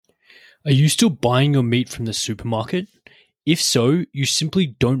Are you still buying your meat from the supermarket? If so, you simply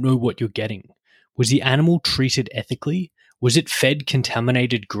don't know what you're getting. Was the animal treated ethically? Was it fed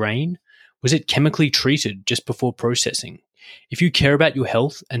contaminated grain? Was it chemically treated just before processing? If you care about your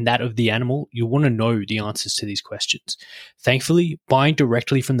health and that of the animal, you'll want to know the answers to these questions. Thankfully, buying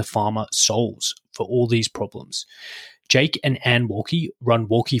directly from the farmer solves for all these problems. Jake and Anne Walkie run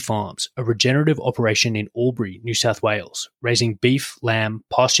Walkie Farms, a regenerative operation in Albury, New South Wales, raising beef, lamb,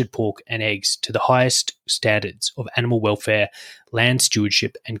 pastured pork, and eggs to the highest standards of animal welfare, land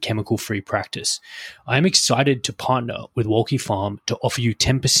stewardship, and chemical-free practice. I am excited to partner with Walkie Farm to offer you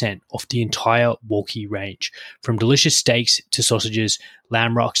 10% off the entire Walkie range, from delicious steaks to sausages,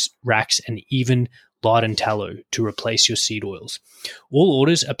 lamb racks, and even lard and tallow to replace your seed oils. All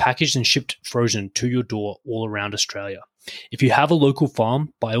orders are packaged and shipped frozen to your door all around Australia. If you have a local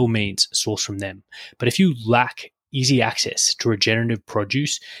farm, by all means, source from them. But if you lack easy access to regenerative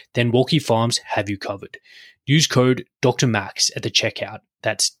produce, then Walkie Farms have you covered. Use code Dr. Max at the checkout.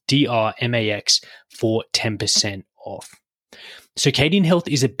 That's DRMAX for 10% off. Circadian health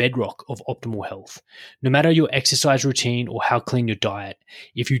is a bedrock of optimal health. No matter your exercise routine or how clean your diet,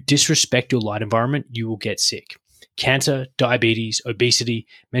 if you disrespect your light environment, you will get sick. Cancer, diabetes, obesity,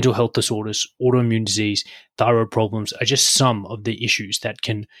 mental health disorders, autoimmune disease, thyroid problems are just some of the issues that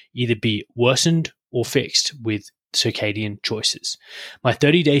can either be worsened or fixed with circadian choices. My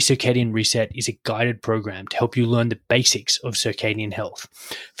 30-day circadian reset is a guided program to help you learn the basics of circadian health.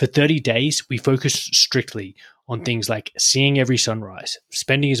 For 30 days, we focus strictly on things like seeing every sunrise,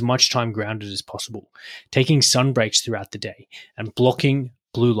 spending as much time grounded as possible, taking sun breaks throughout the day, and blocking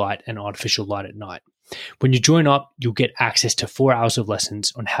blue light and artificial light at night. When you join up, you'll get access to 4 hours of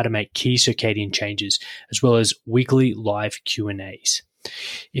lessons on how to make key circadian changes, as well as weekly live Q&As.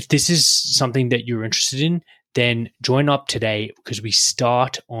 If this is something that you're interested in, then join up today because we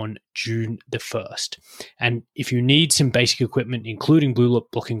start on June the 1st. And if you need some basic equipment, including blue light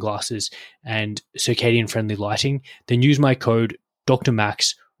blocking glasses and circadian-friendly lighting, then use my code Dr.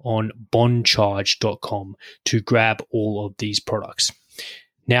 Max on bondcharge.com to grab all of these products.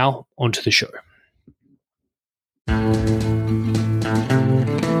 Now, onto the show.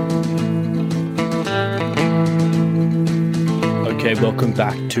 Okay, welcome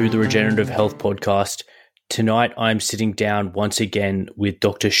back to the Regenerative Health Podcast. Tonight, I'm sitting down once again with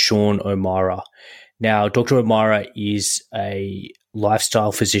Dr. Sean O'Mara. Now, Dr. O'Mara is a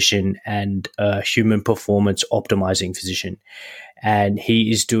lifestyle physician and a human performance optimizing physician. And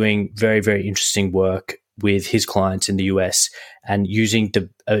he is doing very, very interesting work with his clients in the US and using the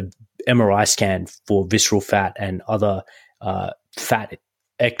MRI scan for visceral fat and other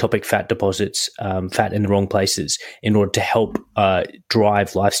ectopic fat deposits, fat in the wrong places, in order to help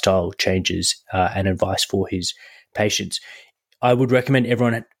drive lifestyle changes and advice for his patients. I would recommend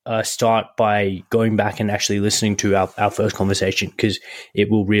everyone start by going back and actually listening to our first conversation, because it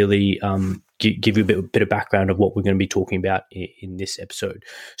will really give you a bit of background of what we're going to be talking about in this episode.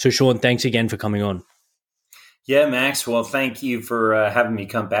 So, Sean, thanks again for coming on. Yeah, Max. Well, thank you for having me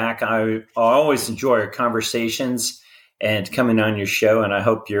come back. I always enjoy our conversations and coming on your show, and I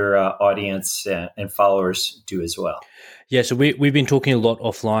hope your audience and followers do as well. Yeah, so we've been talking a lot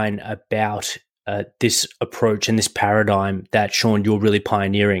offline about this approach and this paradigm that, Sean, you're really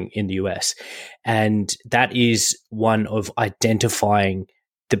pioneering in the US. And that is one of identifying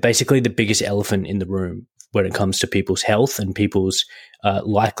basically the biggest elephant in the room when it comes to people's health and people's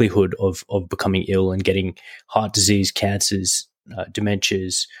likelihood of becoming ill and getting heart disease, cancers,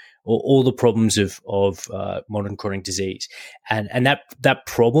 dementias, all the problems of modern chronic disease. And that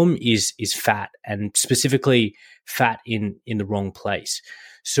problem is fat, and specifically fat in the wrong place.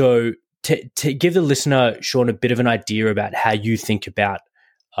 So to give the listener, Sean, a bit of an idea about how you think about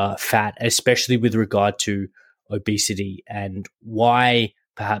fat, especially with regard to obesity, and why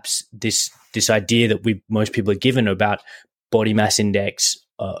perhaps this idea that most people are given about body mass index,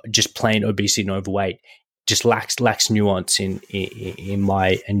 just plain obesity and overweight, just lacks nuance in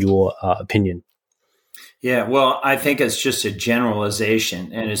my and your opinion. Yeah, well, I think it's just a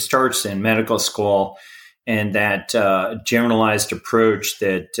generalization, and it starts in medical school, and that generalized approach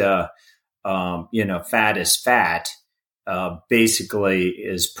that fat is fat basically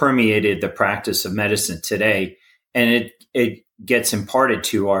has permeated the practice of medicine today, and it gets imparted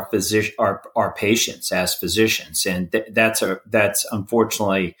to our patients as physicians, and that's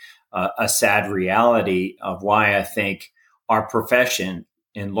unfortunately a sad reality of why I think our profession,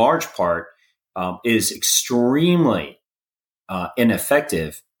 in large part, is extremely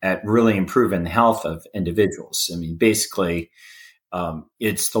ineffective at really improving the health of individuals. I mean, basically,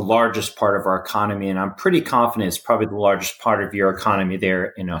 It's the largest part of our economy, and I'm pretty confident it's probably the largest part of your economy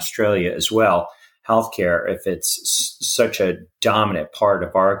there in Australia as well. Healthcare, if it's such a dominant part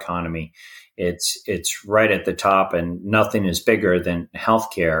of our economy, it's right at the top, and nothing is bigger than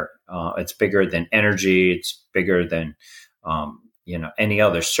healthcare. It's bigger than energy. It's bigger than any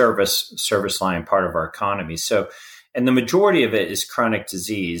other service line part of our economy. So, and the majority of it is chronic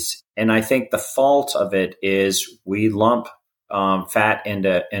disease, and I think the fault of it is we lump fat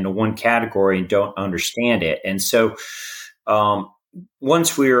into one category and don't understand it. And so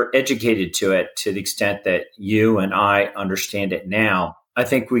once we're educated to it, to the extent that you and I understand it now, I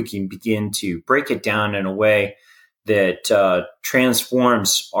think we can begin to break it down in a way that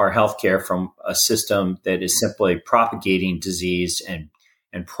transforms our healthcare from a system that is simply propagating disease and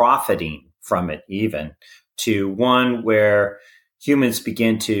profiting from it even, to one where humans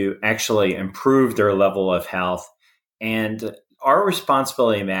begin to actually improve their level of health. And our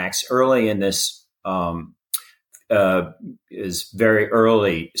responsibility, Max, early in this is very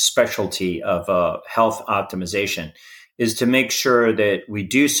early specialty of health optimization, is to make sure that we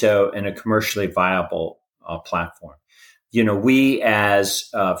do so in a commercially viable platform. We as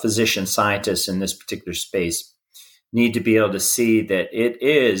physician scientists in this particular space need to be able to see that it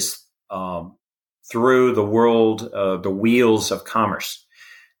is through the world, the wheels of commerce,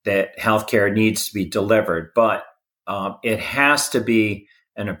 that healthcare needs to be delivered, but it has to be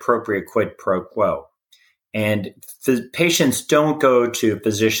an appropriate quid pro quo. And patients don't go to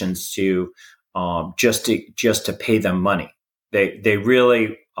physicians to just to pay them money. They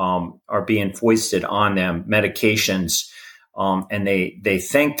really are being foisted on them medications, and they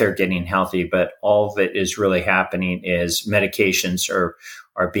think they're getting healthy, but all that is really happening is medications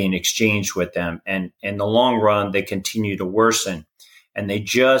are being exchanged with them, and in the long run they continue to worsen. And they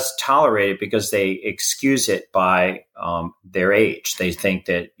just tolerate it because they excuse it by their age. They think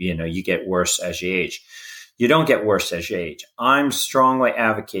that, you get worse as you age. You don't get worse as you age. I'm strongly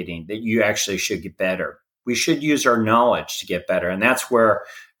advocating that you actually should get better. We should use our knowledge to get better. And that's where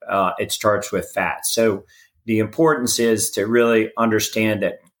it starts with fat. So the importance is to really understand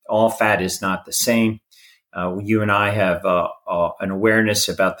that all fat is not the same. You and I have an awareness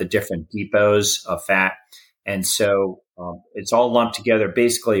about the different depots of fat. And so it's all lumped together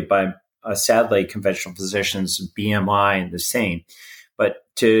basically by, sadly, conventional physicians, BMI and the same. But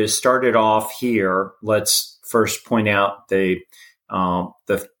to start it off here, let's first point out the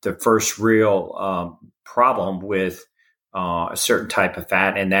first real problem with a certain type of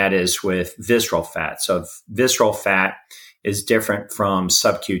fat, and that is with visceral fat. So visceral fat is different from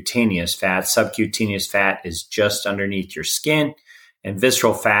subcutaneous fat. Subcutaneous fat is just underneath your skin, and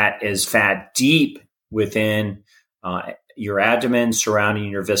visceral fat is fat deep within your abdomen surrounding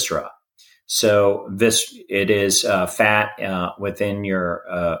your viscera. So it is fat within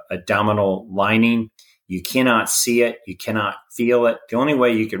your abdominal lining. You cannot see it. You cannot feel it. The only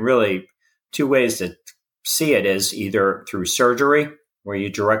way you can two ways to see it is either through surgery, where you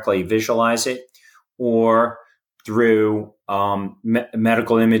directly visualize it, or through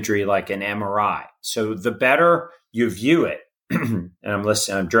medical imagery like an MRI. So the better you view it, and I'm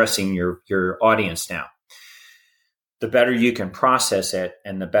addressing your audience now, the better you can process it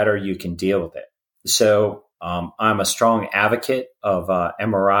and the better you can deal with it. So I'm a strong advocate of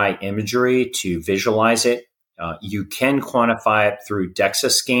MRI imagery to visualize it. You can quantify it through DEXA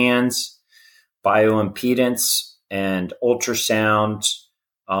scans, bioimpedance, and ultrasound.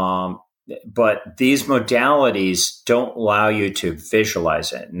 But these modalities don't allow you to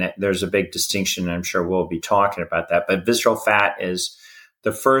visualize it. And there's a big distinction. I'm sure we'll be talking about that. But visceral fat is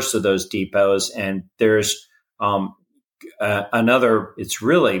the first of those depots. And there's another, it's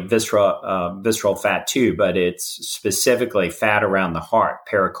really visceral fat too, but it's specifically fat around the heart,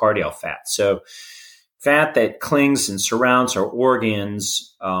 pericardial fat. So fat that clings and surrounds our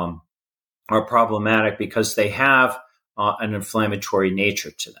organs are problematic because they have an inflammatory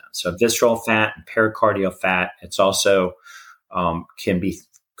nature to them. So visceral fat and pericardial fat, it's also can be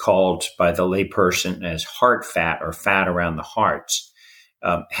called by the layperson as heart fat or fat around the hearts,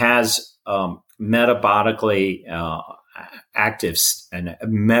 has metabolically active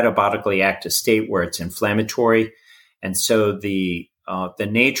state where it's inflammatory. And so the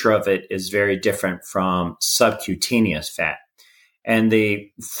nature of it is very different from subcutaneous fat. And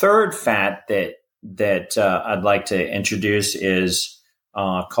the third fat that I'd like to introduce is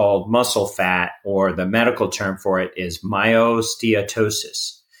called muscle fat, or the medical term for it is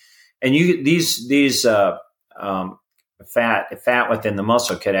myosteatosis. And these fat within the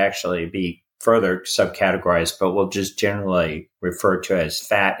muscle could actually be further subcategorized, but we'll just generally refer to as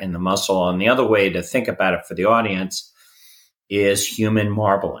fat in the muscle. And the other way to think about it for the audience is human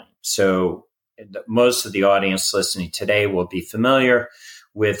marbling. So most of the audience listening today will be familiar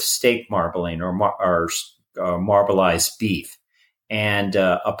with steak marbling or marbleized beef. And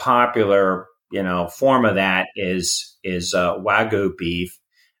a popular, form of that is Wagyu beef.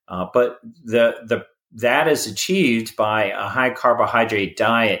 But that is achieved by a high carbohydrate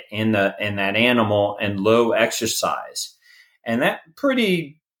diet in that animal and low exercise. And that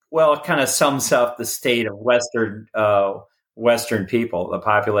pretty well kind of sums up the state of Western people. The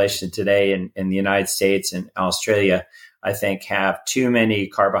population today in the United States and Australia, I think, have too many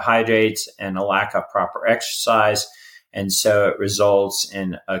carbohydrates and a lack of proper exercise. And so it results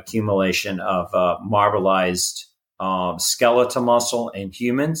in accumulation of marbleized skeletal muscle in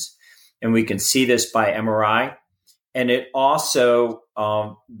humans. And we can see this by MRI. And it also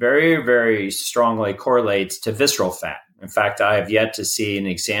very, very strongly correlates to visceral fat. In fact, I have yet to see an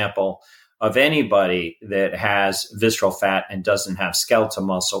example of anybody that has visceral fat and doesn't have skeletal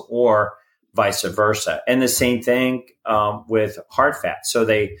muscle, or vice versa. And the same thing with heart fat. So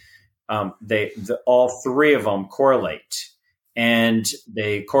all three of them correlate, and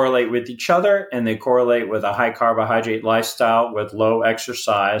they correlate with each other, and they correlate with a high carbohydrate lifestyle with low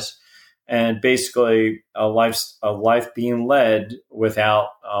exercise, and basically a life being led without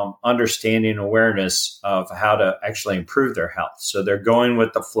understanding awareness of how to actually improve their health. So they're going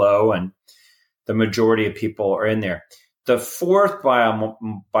with the flow, and the majority of people are in there. The fourth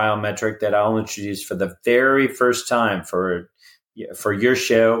biometric that I'll introduce for the very first time for your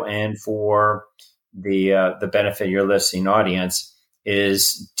show and for the benefit of your listening audience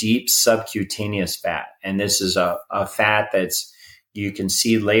is deep subcutaneous fat. And this is a fat that's you can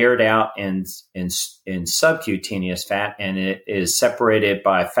see layered out in subcutaneous fat, and it is separated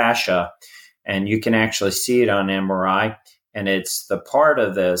by fascia, and you can actually see it on MRI. And it's the part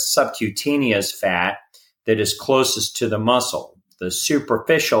of the subcutaneous fat that is closest to the muscle. The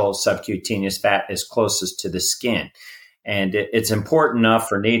superficial subcutaneous fat is closest to the skin. And it's important enough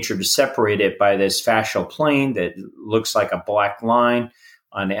for nature to separate it by this fascial plane that looks like a black line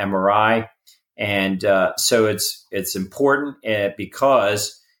on MRI. And so it's important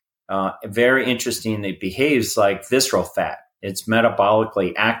because very interesting, it behaves like visceral fat. It's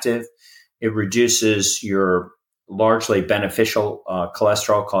metabolically active. It reduces your largely beneficial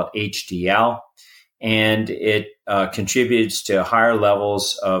cholesterol called HDL, and it contributes to higher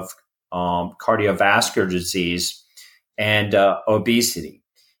levels of cardiovascular disease and obesity.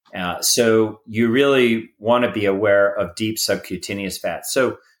 So you really want to be aware of deep subcutaneous fat.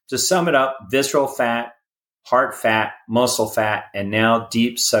 So to sum it up, visceral fat, heart fat, muscle fat, and now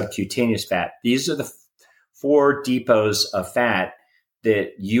deep subcutaneous fat. These are the four depots of fat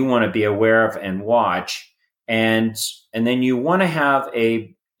that you want to be aware of and watch. And then you want to have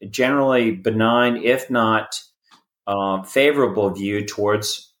a generally benign, if not favorable view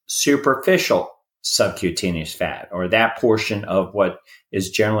towards superficial subcutaneous fat, or that portion of what is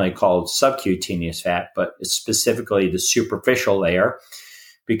generally called subcutaneous fat, but specifically the superficial layer,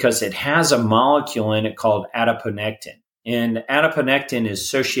 because it has a molecule in it called adiponectin. And adiponectin is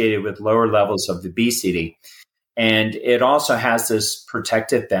associated with lower levels of obesity. And it also has this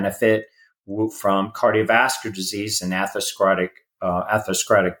protective benefit from cardiovascular disease and atherosclerotic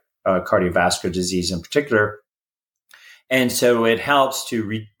cardiovascular disease in particular. And so it helps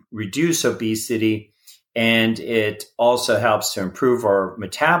to reduce obesity, and it also helps to improve our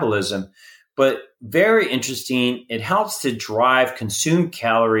metabolism. But very interesting, it helps to drive consumed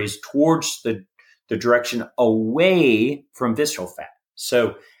calories towards the direction away from visceral fat.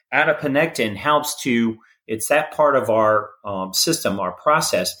 So adiponectin helps it's that part of our system, our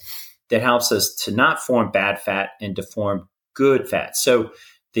process, that helps us to not form bad fat and to form good fat. So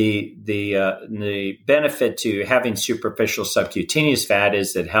the benefit to having superficial subcutaneous fat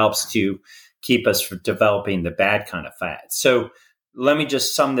is it helps to keep us from developing the bad kind of fat. So let me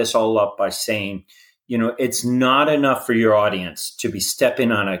just sum this all up by saying, it's not enough for your audience to be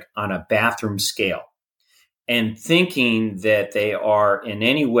stepping on a bathroom scale and thinking that they are in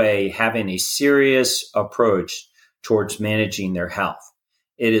any way having a serious approach towards managing their health.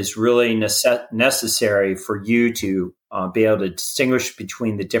 It is really necessary for you to be able to distinguish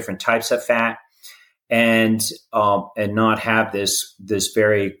between the different types of fat and not have this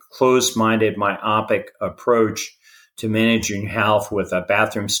very closed-minded, myopic approach to managing health with a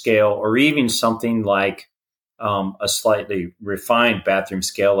bathroom scale, or even something like a slightly refined bathroom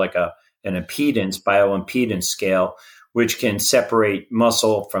scale, like an bioimpedance scale, which can separate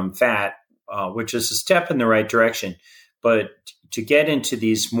muscle from fat, which is a step in the right direction. But to get into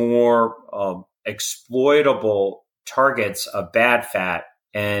these more exploitable targets of bad fat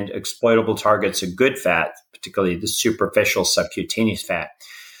and exploitable targets of good fat, particularly the superficial subcutaneous fat.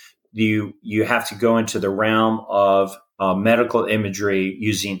 You have to go into the realm of medical imagery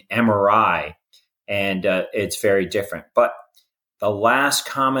using MRI, and it's very different. But the last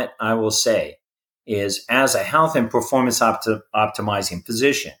comment I will say is, as a health and performance optimizing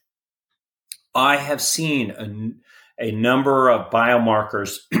physician, I have seen a number of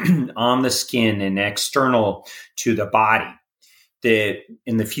biomarkers on the skin and external to the body that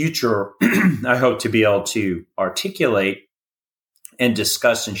in the future, I hope to be able to articulate and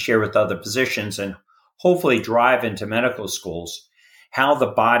discuss and share with other physicians, and hopefully drive into medical schools how the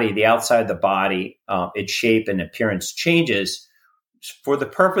body, the outside of the body, its shape and appearance changes for the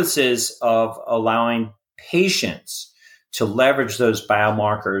purposes of allowing patients to leverage those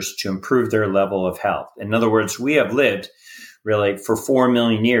biomarkers to improve their level of health. In other words, we have lived really for 4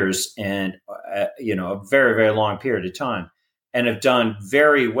 million years and, a very, very long period of time, and have done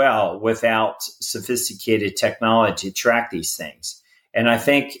very well without sophisticated technology to track these things. And I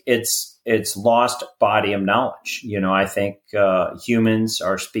think it's lost body of knowledge. I think humans,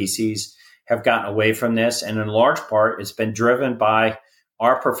 our species, have gotten away from this, and in large part, it's been driven by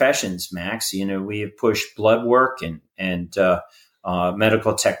our professions, Max. We have pushed blood work and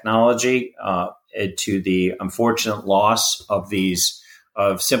medical technology to the unfortunate loss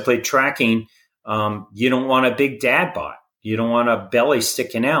of simply tracking. You don't want a big dad bod. You don't want a belly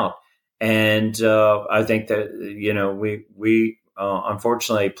sticking out. And I think that, we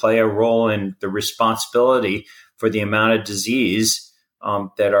unfortunately play a role in the responsibility for the amount of disease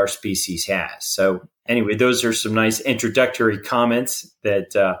that our species has. So anyway, those are some nice introductory comments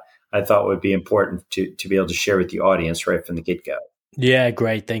that I thought would be important to be able to share with the audience right from the get-go. Yeah,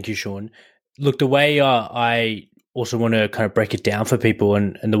 great. Thank you, Sean. Look, the way I also want to kind of break it down for people,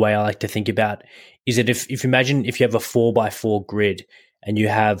 and the way I like to think about is that if you imagine if you have a 4x4 grid and you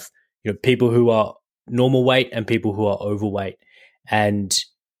have people who are normal weight and people who are overweight, and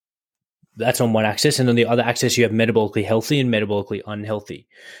that's on one axis, and on the other axis you have metabolically healthy and metabolically unhealthy.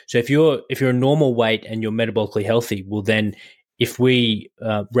 So if you're a normal weight and you're metabolically healthy, well then if we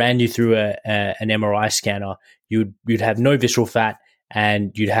ran you through an MRI scanner, you'd have no visceral fat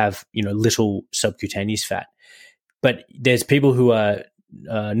and you'd have little subcutaneous fat. But there's people who are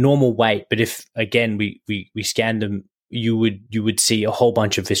normal weight, but if again we scan them, you would see a whole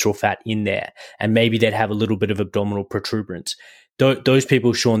bunch of visceral fat in there, and maybe they'd have a little bit of abdominal protuberance. Those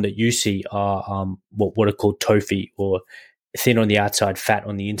people, Sean, that you see are what are called TOFI, or thin on the outside, fat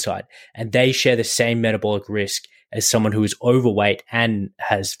on the inside, and they share the same metabolic risk as someone who is overweight and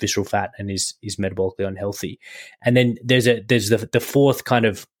has visceral fat and is metabolically unhealthy. And then there's the fourth kind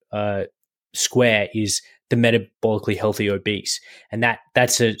of square is the metabolically healthy obese, and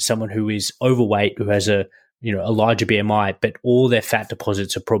that's someone who is overweight, who has a larger BMI, but all their fat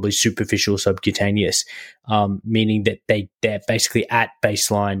deposits are probably superficial subcutaneous, meaning that they're basically at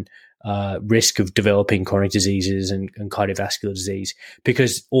baseline risk of developing chronic diseases and cardiovascular disease,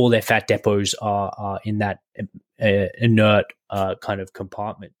 because all their fat depots are in that inert kind of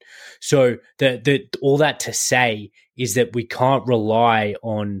compartment. So all that to say is that we can't rely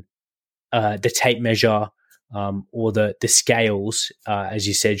on the tape measure or the scales, as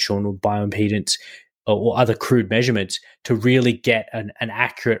you said, Sean, or bioimpedance, or other crude measurements to really get an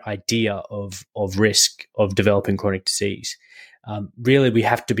accurate idea of risk of developing chronic disease. Really, we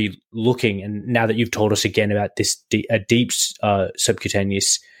have to be looking, and now that you've told us again about this deep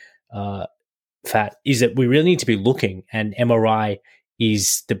subcutaneous fat, is that we really need to be looking, and MRI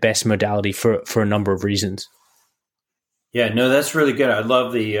is the best modality for a number of reasons. Yeah, no, that's really good. I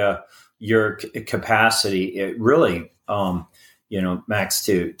love your capacity. It really, Max,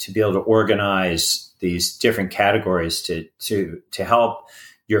 to be able to organize these different categories to help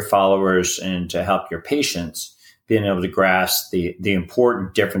your followers and to help your patients being able to grasp the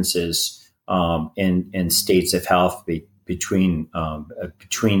important differences in states of health between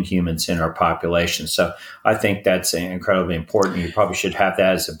humans in our population. So I think that's incredibly important. You probably should have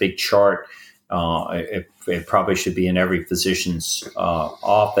that as a big chart. It probably should be in every physician's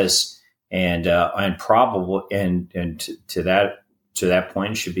office, and probably and to that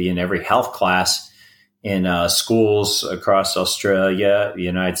point should be in every health class in schools across Australia, the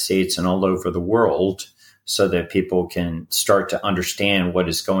United States, and all over the world, so that people can start to understand what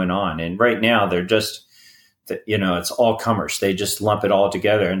is going on. And right now, they're just, it's all comers. They just lump it all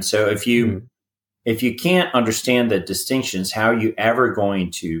together. And so if you can't understand the distinctions, how are you ever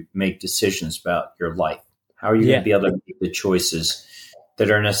going to make decisions about your life? How are you going to be able to make the choices that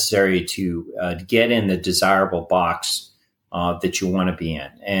are necessary to get in the desirable box that you want to be in?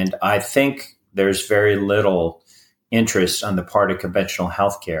 And I think there's very little interest on the part of conventional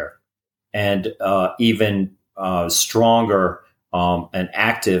healthcare and even stronger and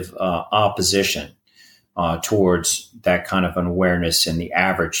active opposition towards that kind of an awareness in the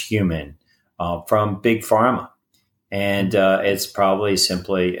average human from big pharma. And it's probably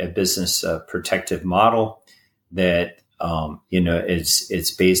simply a business protective model that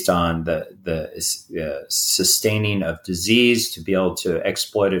it's based on the sustaining of disease to be able to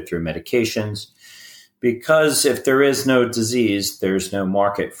exploit it through medications. Because if there is no disease, there's no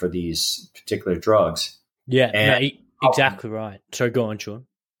market for these particular drugs. Yeah, and, exactly right. So go on, Sean.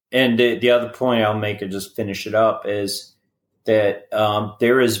 And the other point I'll make and just finish it up is that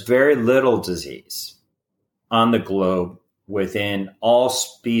there is very little disease on the globe within all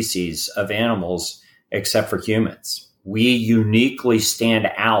species of animals except for humans. We uniquely stand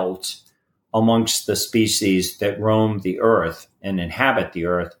out amongst the species that roam the earth and inhabit the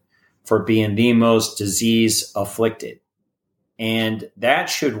earth for being the most disease afflicted. And that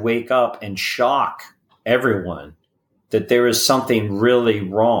should wake up and shock everyone that there is something really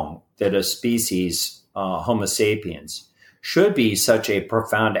wrong, that a species, Homo sapiens, should be such a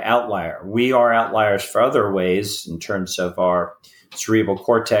profound outlier. We are outliers for other ways in terms of our cerebral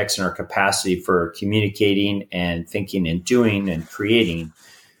cortex and our capacity for communicating and thinking and doing and creating.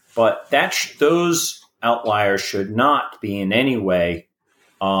 But those outliers should not be in any way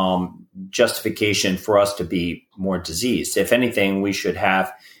justification for us to be more diseased. If anything, we should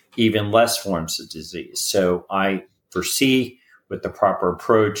have even less forms of disease. So I foresee with the proper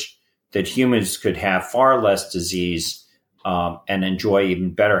approach that humans could have far less disease and enjoy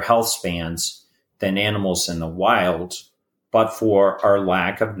even better health spans than animals in the wild, but for our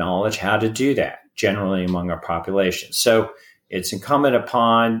lack of knowledge how to do that generally among our population. So it's incumbent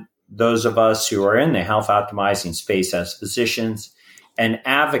upon those of us who are in the health optimizing space as physicians and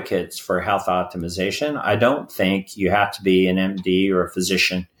advocates for health optimization. I don't think you have to be an MD or a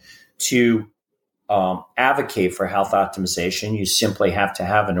physician to advocate for health optimization. You simply have to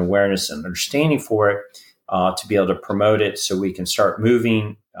have an awareness and understanding for it to be able to promote it so we can start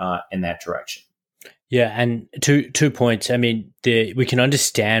moving in that direction. Yeah, and two points. I mean, we can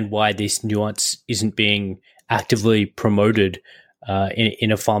understand why this nuance isn't being actively promoted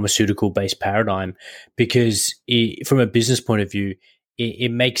in a pharmaceutical-based paradigm, because from a business point of view,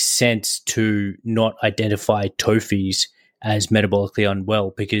 it makes sense to not identify TOFIs as metabolically unwell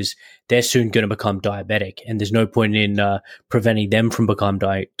because they're soon going to become diabetic, and there's no point in preventing them from becoming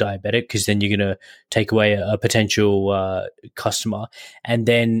diabetic because then you're going to take away a potential customer. And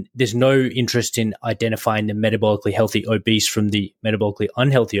then there's no interest in identifying the metabolically healthy obese from the metabolically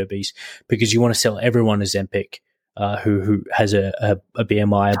unhealthy obese because you want to sell everyone Ozempic who has a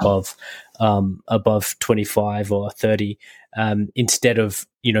BMI above 25 or 30, instead of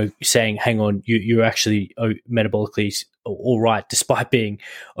saying, hang on, you're actually metabolically all right despite being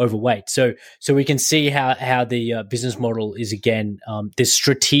overweight. So we can see how the business model is, again, this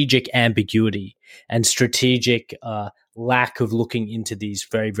strategic ambiguity and strategic lack of looking into these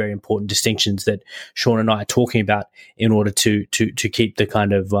very, very important distinctions that Sean and I are talking about in order to keep the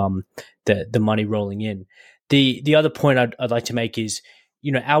kind of the money rolling in. The other point I'd like to make is,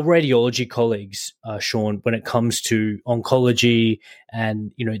 our radiology colleagues, Sean, when it comes to oncology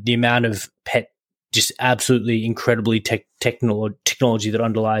and, the amount of PET, just absolutely incredibly technology that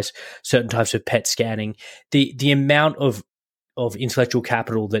underlies certain types of PET scanning, the amount of intellectual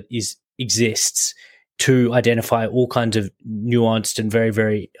capital that exists to identify all kinds of nuanced and very,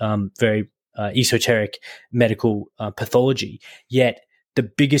 very, very esoteric medical pathology. Yet the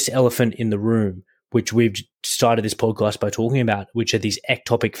biggest elephant in the room, which we've started this podcast by talking about, which are these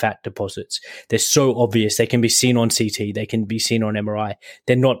ectopic fat deposits. They're so obvious. They can be seen on CT. They can be seen on MRI.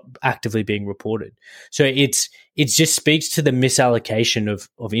 They're not actively being reported. So it just speaks to the misallocation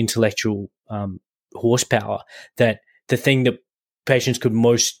of intellectual horsepower, that the thing that patients could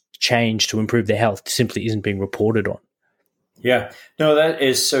most change to improve their health simply isn't being reported on. Yeah, no, that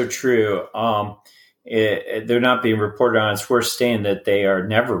is so true. They're not being reported on. It's worth saying that they are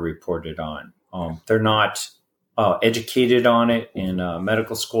never reported on. They're not educated on it in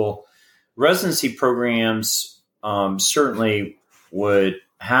medical school. Residency programs certainly would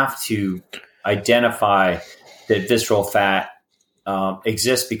have to identify that visceral fat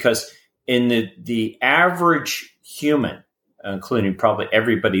exists, because in the average human, including probably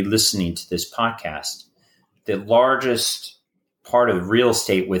everybody listening to this podcast, the largest part of the real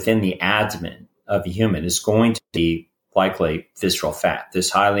estate within the abdomen of a human is going to be likely visceral fat, this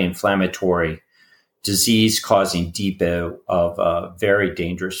highly inflammatory, disease-causing depot of very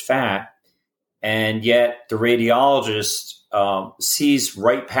dangerous fat. And yet the radiologist sees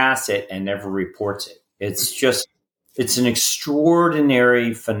right past it and never reports it. It's an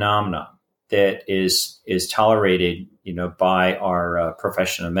extraordinary phenomenon that is tolerated, by our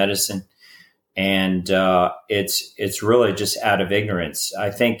profession of medicine. And it's really just out of ignorance.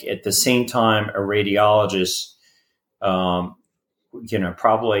 I think at the same time, a radiologist,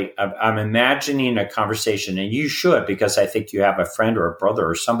 probably I'm imagining a conversation, and you should, because I think you have a friend or a brother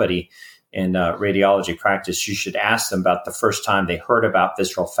or somebody in radiology practice. You should ask them about the first time they heard about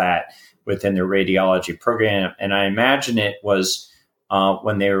visceral fat within their radiology program. And I imagine it was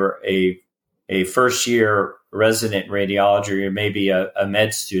when they were a first year resident radiology, or maybe a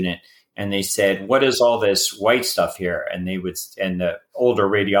med student. And they said, "What is all this white stuff here?" And the older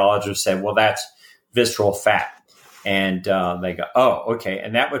radiologist said, "Well, that's visceral fat." And they go, "Oh, okay."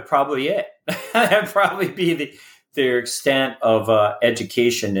 And that would probably it. That'd probably be their extent of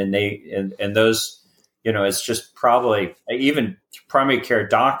education. And those, it's just probably even primary care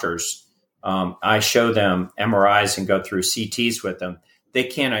doctors. I show them MRIs and go through CTs with them. They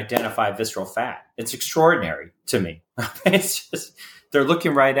can't identify visceral fat. It's extraordinary to me. It's just, they're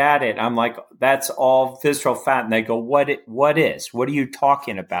looking right at it. I'm like, "That's all visceral fat." And they go, what is? What are you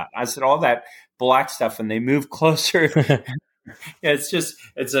talking about? I said, "All that black stuff." And they move closer. It's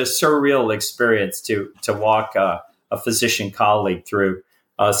a surreal experience to walk a physician colleague through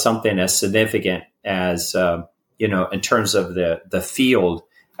something as significant as, in terms of the field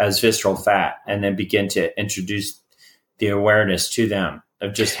as visceral fat, and then begin to introduce the awareness to them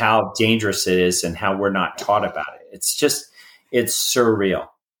of just how dangerous it is and how we're not taught about it. It's surreal.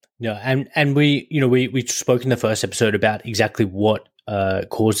 Yeah, and we spoke in the first episode about exactly what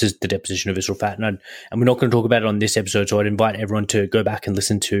causes the deposition of visceral fat, and we're not going to talk about it on this episode. So I'd invite everyone to go back and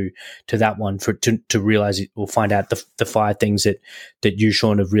listen to that one to realize it, or find out the 5 things that you,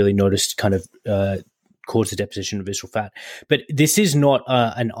 Sean, have really noticed kind of cause the deposition of visceral fat. But this is not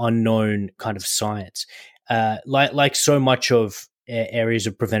an unknown kind of science. Like so much of areas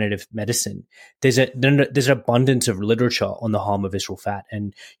of preventative medicine, there's an abundance of literature on the harm of visceral fat.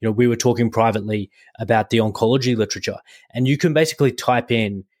 And we were talking privately about the oncology literature, and you can basically type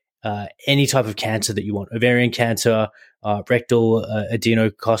in any type of cancer that you want: ovarian cancer, rectal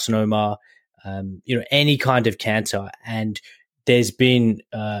adenocarcinoma, any kind of cancer. And there's been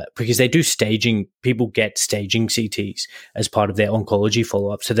because they do staging, people get staging CTs as part of their oncology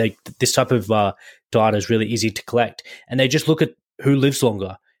follow-up. So this type of data is really easy to collect, and they just look at who lives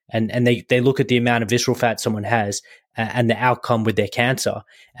longer, and they look at the amount of visceral fat someone has and the outcome with their cancer.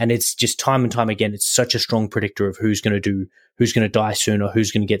 And it's just time and time again, it's such a strong predictor of who's going to die sooner,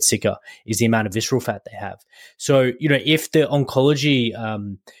 who's going to get sicker, is the amount of visceral fat they have. So, if the oncology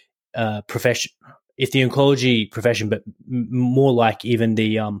profession, but more like even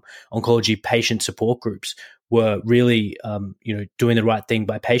the oncology patient support groups were really, doing the right thing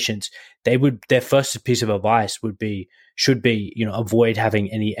by patients, their first piece of advice should be, avoid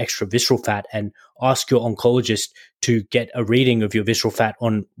having any extra visceral fat, and ask your oncologist to get a reading of your visceral fat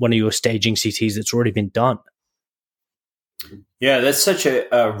on one of your staging CTs that's already been done. Yeah, that's such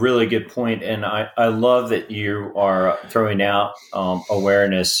a really good point. And I love that you are throwing out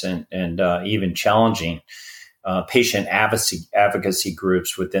awareness and even challenging patient advocacy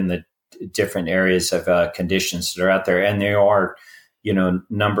groups within the different areas of conditions that are out there. And there are,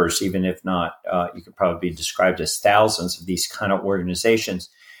 numbers, even if not, you could probably be described as thousands of these kind of organizations.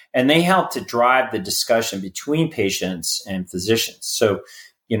 And they help to drive the discussion between patients and physicians. So,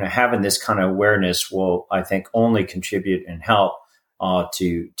 having this kind of awareness will, I think, only contribute and help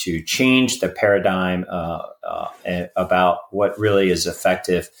to change the paradigm about what really is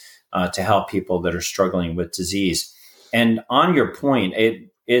effective to help people that are struggling with disease. And on your point,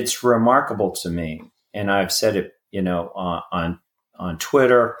 it's remarkable to me, and I've said it, on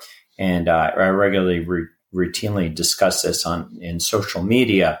Twitter, and I regularly routinely discuss this in social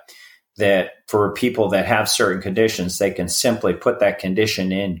media, that for people that have certain conditions, they can simply put that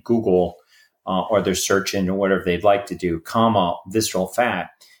condition in Google or their search engine or whatever they'd like to do, visceral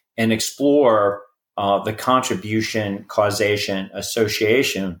fat, and explore the contribution, causation,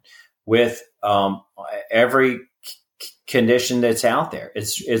 association with every condition that's out there.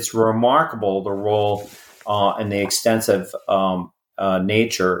 It's remarkable the role and the extensive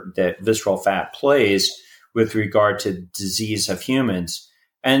nature that visceral fat plays with regard to disease of humans.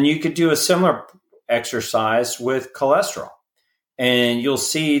 And you could do a similar exercise with cholesterol, and you'll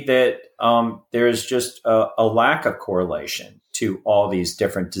see that there's just a lack of correlation to all these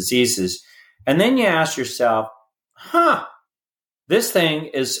different diseases. And then you ask yourself, this thing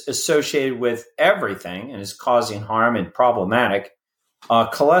is associated with everything and is causing harm and problematic.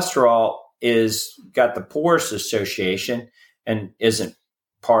 Cholesterol is got the poorest association and isn't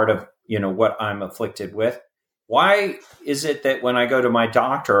part of what I'm afflicted with. why is it that when I go to my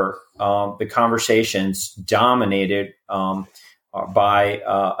doctor, the conversation's dominated by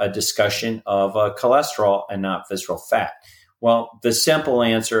a discussion of cholesterol and not visceral fat? Well, the simple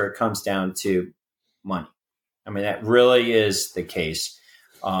answer, it comes down to money. I mean, that really is the case.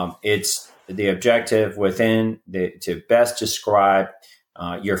 It's the objective to best describe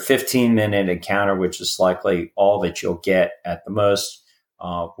your 15-minute encounter, which is likely all that you'll get at the most,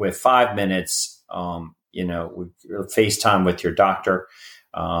 with 5 minutes, with FaceTime with your doctor.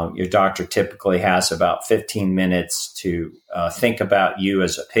 Your doctor typically has about 15 minutes to think about you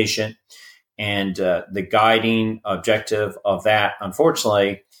as a patient. And the guiding objective of that,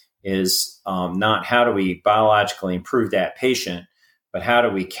 unfortunately, is not how do we biologically improve that patient, but how do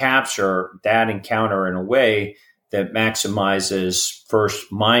we capture that encounter in a way that maximizes,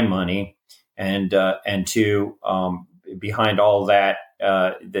 first, my money, and two, behind all that,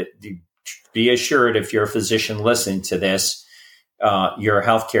 be assured, if you're a physician listening to this, your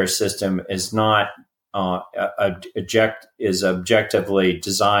healthcare system is not objectively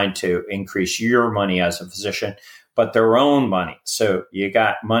designed to increase your money as a physician, but their own money. So you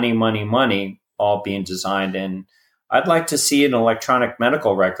got money, all being designed. And I'd like to see an electronic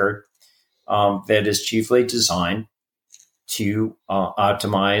medical record that is chiefly designed to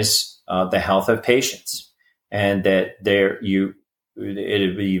optimize the health of patients, and that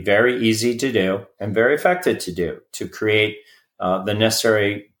it'd be very easy to do and very effective to do, to create the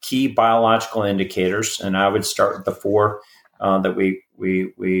necessary key biological indicators. And I would start with the four that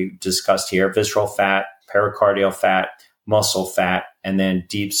we discussed here: visceral fat, pericardial fat, muscle fat, and then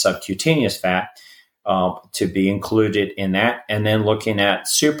deep subcutaneous fat to be included in that. And then looking at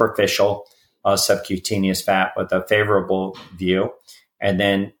superficial subcutaneous fat with a favorable view, and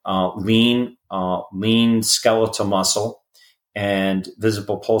then lean skeletal muscle and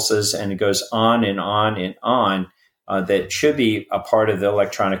visible pulses, and it goes on and on and on. That should be a part of the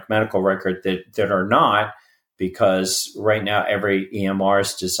electronic medical record that are not, because right now every EMR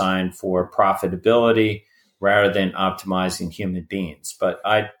is designed for profitability rather than optimizing human beings. But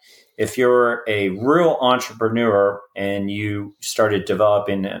if you're a real entrepreneur and you started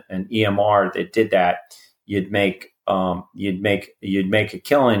developing an EMR that did that, you'd make a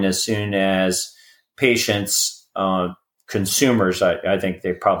killing as soon as patients, consumers, I think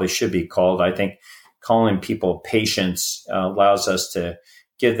they probably should be called. I think calling people patients allows us to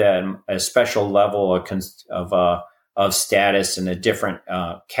give them a special level of status in a different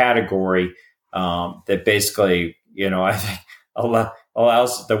category that basically, I think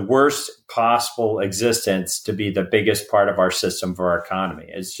allows the worst possible existence to be the biggest part of our system for our economy.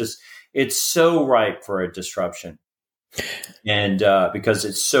 It's so ripe for a disruption, and because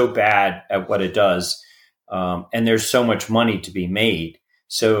it's so bad at what it does, and there's so much money to be made.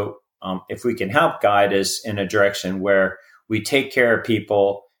 So if we can help guide us in a direction where we take care of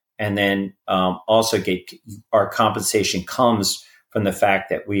people, and then also our compensation comes from the fact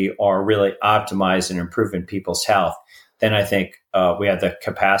that we are really optimizing and improving people's health, then I think we have the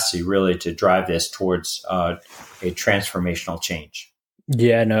capacity really to drive this towards a transformational change.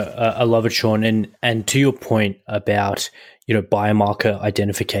 Yeah, no, I love it, Sean. And to your point about biomarker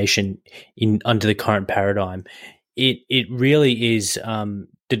identification under the current paradigm, it really is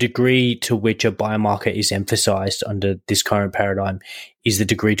the degree to which a biomarker is emphasized under this current paradigm is the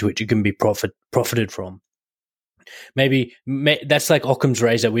degree to which it can be profited from. Maybe that's like Occam's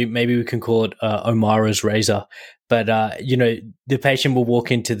razor. Maybe we can call it O'Mara's razor. But the patient will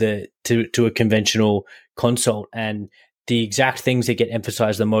walk into to a conventional consult, and the exact things that get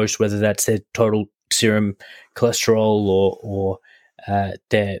emphasized the most, whether that's their total serum cholesterol or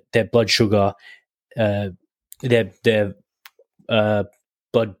their blood sugar, their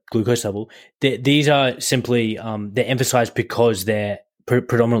blood glucose level, these are simply they're emphasized because they're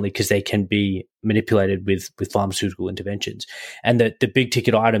predominantly because they can be manipulated with pharmaceutical interventions. And the big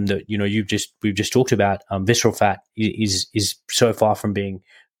ticket item that we've just talked about, visceral fat, is so far from being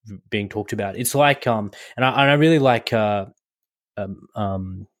talked about. It's like and I really like I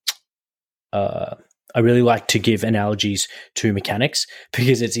really like to give analogies to mechanics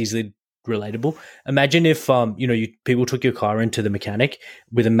because it's easily relatable. Imagine if people took your car into the mechanic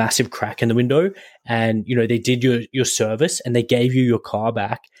with a massive crack in the window, and they did your service and they gave you your car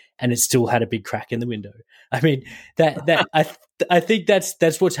back and it still had a big crack in the window. I mean, that I think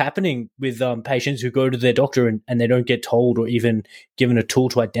that's what's happening with patients who go to their doctor and they don't get told or even given a tool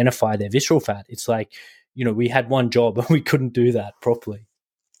to identify their visceral fat. It's like, we had one job and we couldn't do that properly.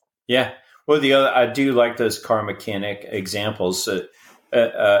 Yeah. Well, I do like those car mechanic examples.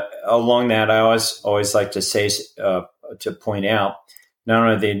 Along that, I always like to say to point out, not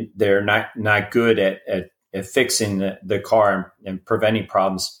only they're not good at fixing the car and preventing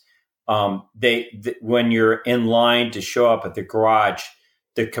problems. When you're in line to show up at the garage,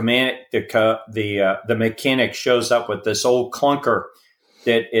 the mechanic shows up with this old clunker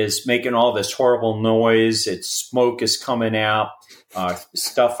that is making all this horrible noise. Its smoke is coming out.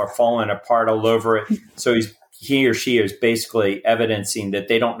 Stuff are falling apart all over it. So he or she is basically evidencing that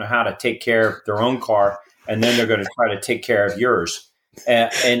they don't know how to take care of their own car, and then they're going to try to take care of yours.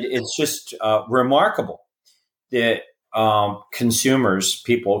 And it's just remarkable that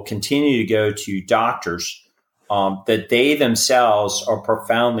people continue to go to doctors that they themselves are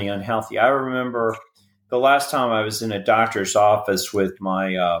profoundly unhealthy. I remember the last time I was in a doctor's office with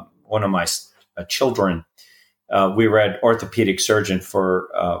my one of my children. We were at orthopedic surgeon for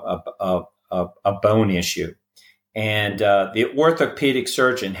a bone issue. And the orthopedic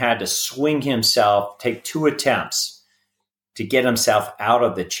surgeon had to swing himself, take 2 attempts to get himself out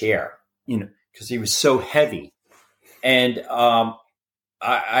of the chair, because he was so heavy. And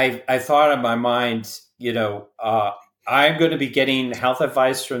I thought in my mind, I'm going to be getting health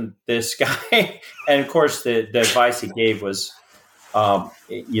advice from this guy. And of course, the advice he gave was,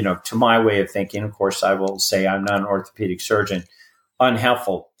 to my way of thinking, of course, I will say I'm not an orthopedic surgeon,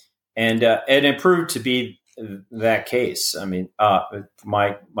 unhelpful. And it proved to be that case. I mean,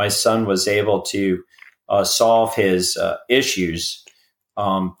 my son was able to solve his issues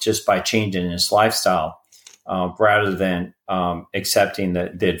just by changing his lifestyle rather than accepting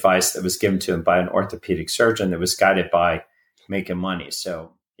the advice that was given to him by an orthopedic surgeon that was guided by making money.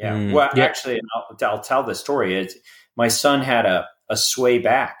 So, actually, I'll tell the story. My son had a sway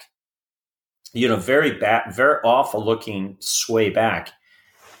back, very bad, very awful looking sway back.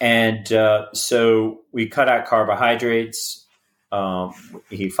 And so we cut out carbohydrates.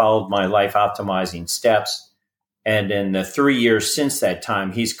 He followed my life optimizing steps. And in the 3 years since that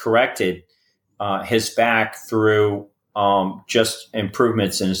time, he's corrected his back through just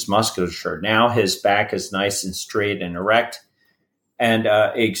improvements in his musculature. Now his back is nice and straight and erect. And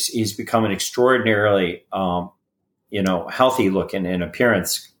he's become an extraordinarily, healthy looking in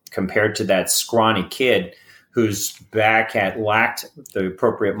appearance compared to that scrawny kid whose back had lacked the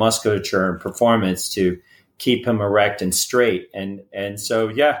appropriate musculature and performance to keep him erect and straight. And so,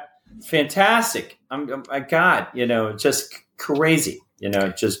 fantastic. My God, just crazy,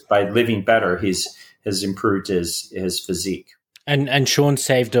 just by living better, has improved his physique. And Sean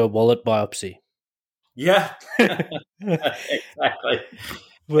saved a wallet biopsy. Yeah, exactly.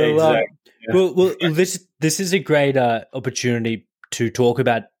 Well, this is a great opportunity to talk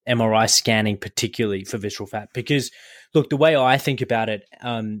about MRI scanning, particularly for visceral fat, because look, the way I think about it,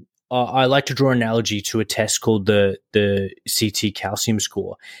 I like to draw an analogy to a test called the CT calcium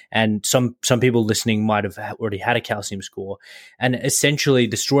score. And some people listening might have already had a calcium score. And essentially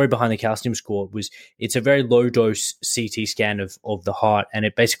the story behind the calcium score was it's a very low dose CT scan of the heart. And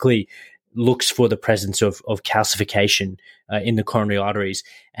it basically looks for the presence of calcification in the coronary arteries.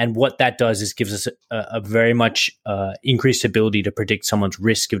 And what that does is gives us a very much increased ability to predict someone's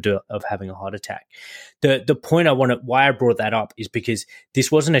risk of having a heart attack. The point why I brought that up is because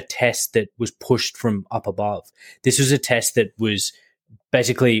this wasn't a test that was pushed from up above. This was a test that was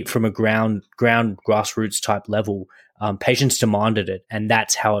basically from a ground grassroots type level. Patients demanded it, and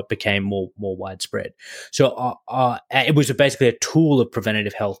that's how it became more widespread. So it was basically a tool of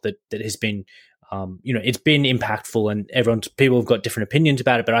preventative health that has been, it's been impactful, and people have got different opinions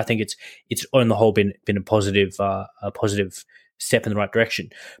about it. But I think it's on the whole been a positive step in the right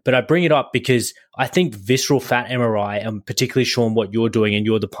direction. But I bring it up because I think visceral fat MRI, and particularly Sean, what you're doing, and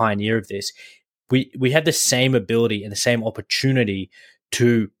you're the pioneer of this, we have the same ability and the same opportunity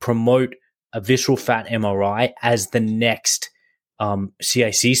to promote a visceral fat MRI as the next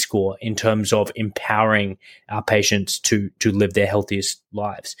CAC score in terms of empowering our patients to live their healthiest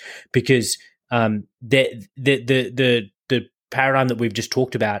lives. Because the paradigm that we've just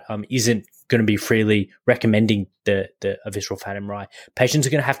talked about isn't going to be freely recommending a visceral fat MRI. Patients are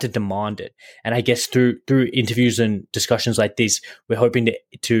going to have to demand it. And I guess through interviews and discussions like this, we're hoping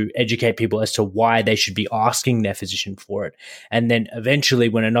to educate people as to why they should be asking their physician for it. And then eventually,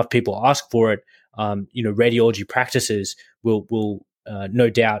 when enough people ask for it, radiology practices will no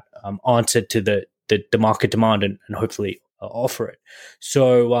doubt answer to the market demand and hopefully offer it.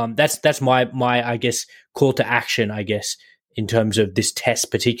 So that's my I guess call to action, I guess, in terms of this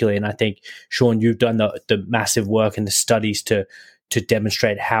test particularly. And I think, Sean, you've done the massive work and the studies to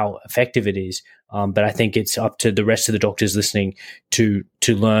demonstrate how effective it is. But I think it's up to the rest of the doctors listening to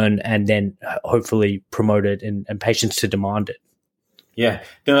learn and then hopefully promote it and patients to demand it. Yeah,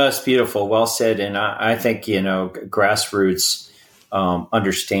 no, that's beautiful. Well said. And I think, grassroots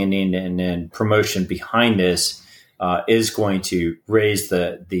understanding and promotion behind this is going to raise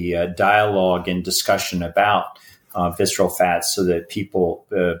the dialogue and discussion about visceral fats, so that people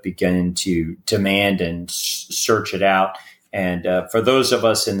begin to demand and search it out. And for those of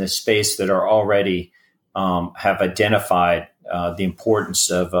us in this space that are already have identified the importance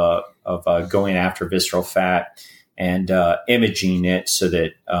of going after visceral fat and imaging it, so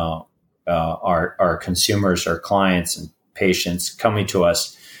that our consumers, our clients, and patients coming to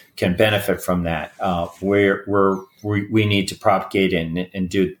us can benefit from that. We need to propagate it and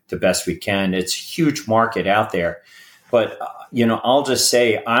do the best we can. It's a huge market out there, but I'll just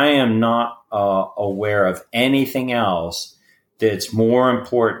say I am not aware of anything else that's more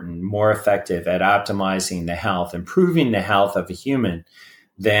important, more effective at optimizing the health, improving the health of a human,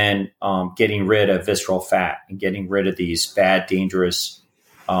 than getting rid of visceral fat and getting rid of these bad, dangerous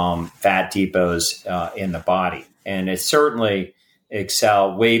fat depots in the body. And it certainly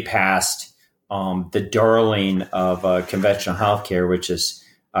excel way past the darling of conventional healthcare, which is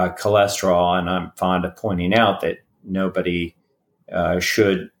cholesterol. And I'm fond of pointing out that nobody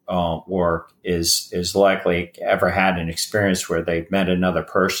should or is likely ever had an experience where they've met another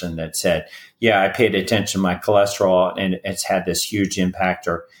person that said, yeah, I paid attention to my cholesterol and it's had this huge impact,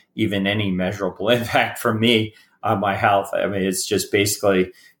 or even any measurable impact for me on my health. I mean, it's just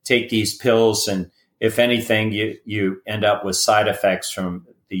basically take these pills, and if anything, you end up with side effects from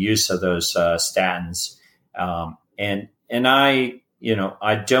the use of those statins. And I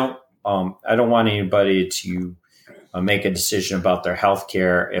don't want anybody to make a decision about their health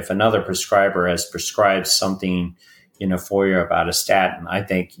care. If another prescriber has prescribed something, for you about a statin, I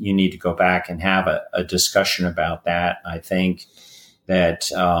think you need to go back and have a discussion about that. I think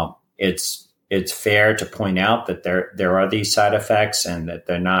that it's fair to point out that there are these side effects, and that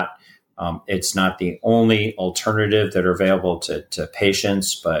they're not. It's not the only alternative that are available to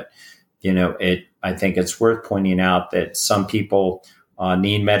patients, but I think it's worth pointing out that some people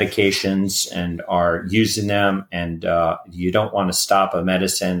need medications and are using them, and you don't want to stop a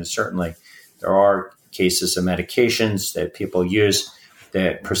medicine. Certainly, there are cases of medications that people use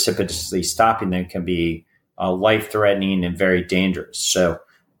that precipitously stopping them can be life-threatening and very dangerous. So,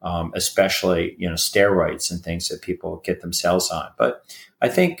 especially steroids and things that people get themselves on. But I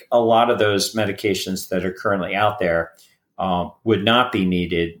think a lot of those medications that are currently out there would not be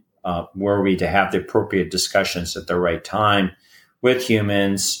needed were we to have the appropriate discussions at the right time with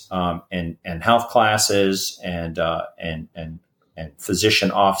humans and health classes and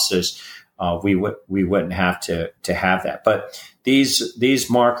physician offices. We wouldn't have to have that. But these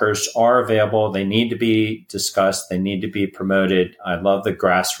markers are available. They need to be discussed. They need to be promoted. I love the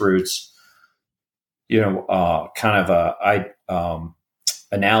grassroots,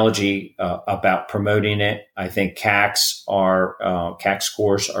 analogy about promoting it. I think CAC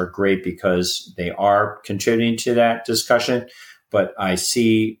scores are great because they are contributing to that discussion. But I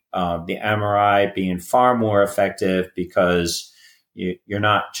see the MRI being far more effective because you're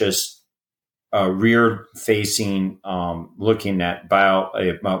not just rear-facing, looking at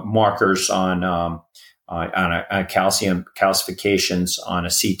markers on a calcium calcifications on a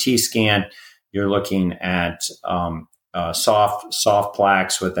CT scan. You're looking at soft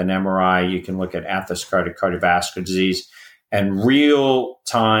plaques with an MRI. You can look at atherosclerotic cardiovascular disease and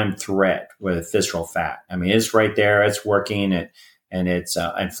real-time threat with visceral fat. I mean, it's right there. It's working, and it's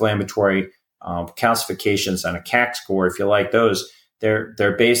inflammatory calcifications on a CAC score. If you like those,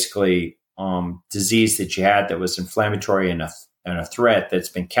 they're basically disease that you had that was inflammatory and a threat that's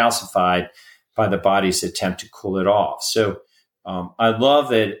been calcified by the body's attempt to cool it off. So I love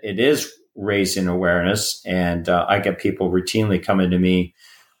that it is raising awareness, and I get people routinely coming to me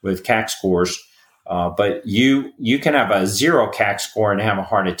with CAC scores. But you can have a 0 CAC score and have a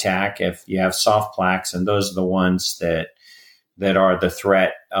heart attack if you have soft plaques, and those are the ones that are the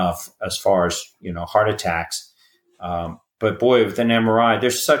threat as far as heart attacks. But boy, with an MRI,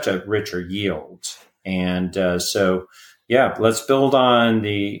 there's such a richer yield, and so let's build on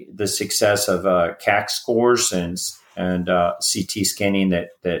the success of CAC scores and CT scanning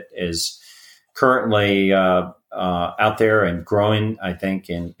that is currently out there and growing, I think,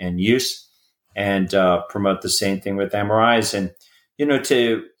 in use, and promote the same thing with MRIs. And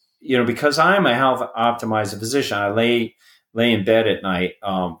because I'm a health optimizing physician, I lay in bed at night,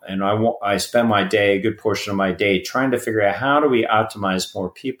 and I spend a good portion of my day trying to figure out how do we optimize more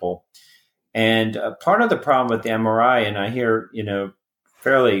people. And part of the problem with the MRI, and I hear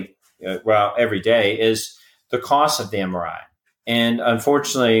fairly every day, is the cost of the MRI. And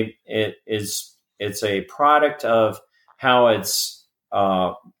unfortunately, it's a product of how it's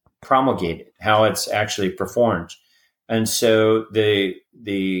promulgated, how it's actually performed. And so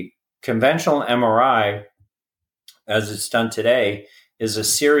the conventional MRI, as it's done today, is a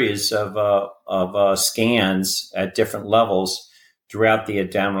series of scans at different levels throughout the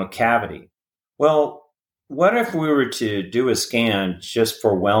abdominal cavity. Well, what if we were to do a scan just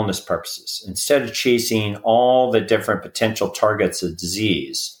for wellness purposes, instead of chasing all the different potential targets of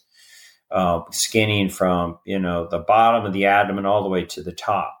disease, scanning from the bottom of the abdomen all the way to the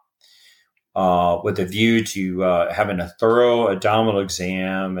top, with a view to having a thorough abdominal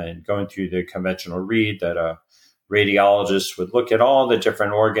exam and going through the conventional read that a radiologist would look at all the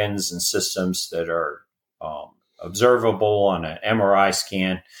different organs and systems that are observable on an MRI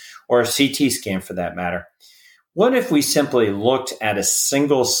scan or a CT scan for that matter. What if we simply looked at a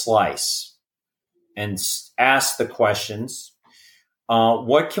single slice and asked the questions,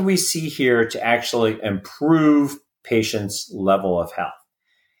 what can we see here to actually improve patients' level of health?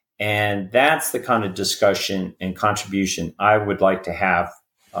 And that's the kind of discussion and contribution I would like to have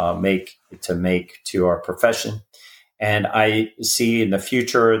make to our profession. And I see in the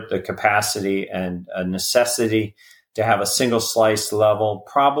future the capacity and a necessity to have a single slice level,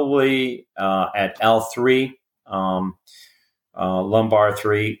 probably at L3, lumbar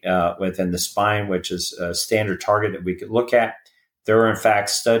 3 within the spine, which is a standard target that we could look at. There are, in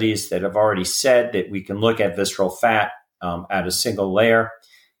fact, studies that have already said that we can look at visceral fat at a single layer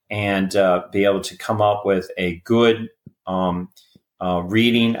and be able to come up with a good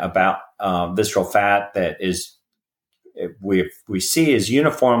reading about visceral fat that is we see is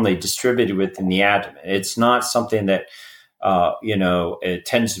uniformly distributed within the abdomen. It's not something that it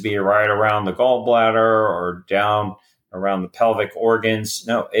tends to be right around the gallbladder or down around the pelvic organs.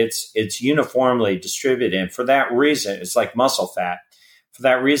 No, it's uniformly distributed, and for that reason, it's like muscle fat. For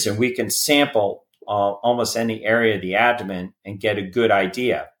that reason, we can sample almost any area of the abdomen and get a good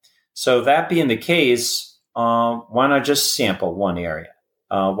idea. So that being the case, why not just sample one area?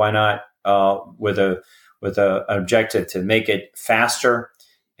 Why not with an objective to make it faster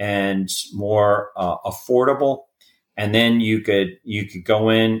and more affordable? And then you could go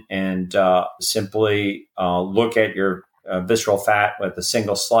in and simply look at your visceral fat with a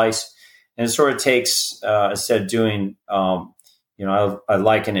single slice, and it sort of takes instead of doing I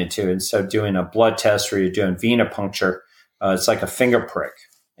liken it to, instead of doing a blood test where you're doing venipuncture, it's like a finger prick,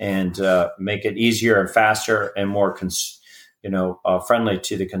 and make it easier and faster and more friendly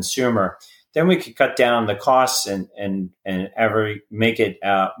to the consumer. Then we could cut down the costs and make it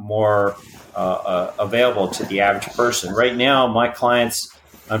more available to the average person. Right now, my clients,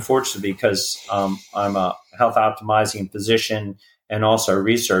 unfortunately, because I'm a health optimizing physician and also a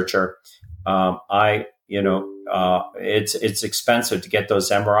researcher, it's expensive to get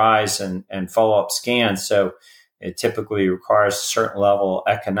those MRIs and follow up scans. So it typically requires a certain level of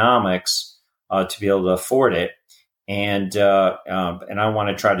economics to be able to afford it. And I want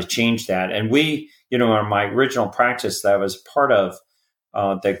to try to change that. And we, in my original practice that I was part of,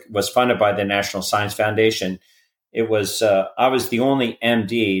 that was funded by the National Science Foundation, it was I was the only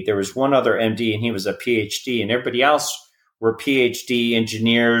MD. There was one other MD, and he was a PhD, and everybody else were PhD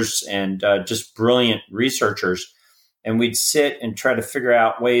engineers and just brilliant researchers. And we'd sit and try to figure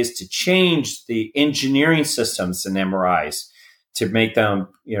out ways to change the engineering systems in MRIs to make them,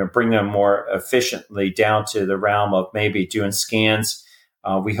 bring them more efficiently down to the realm of maybe doing scans.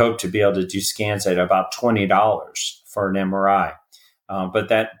 We hope to be able to do scans at about $20 for an MRI. But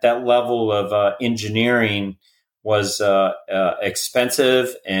that level of engineering was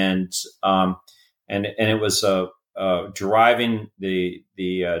expensive, and it was driving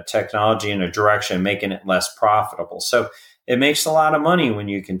the technology in a direction, making it less profitable. So it makes a lot of money when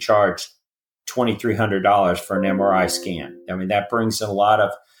you can charge $2,300 for an MRI scan. I mean, that brings in a lot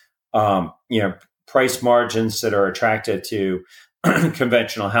of, price margins that are attractive to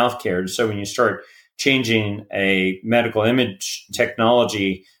conventional healthcare. So when you start changing a medical image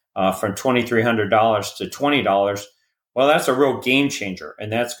technology from $2,300 to $20, well, that's a real game changer.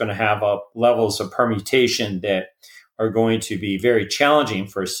 And that's going to have levels of permutation that are going to be very challenging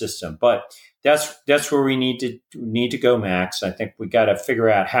for a system. But that's where we need to go, Max. I think we got to figure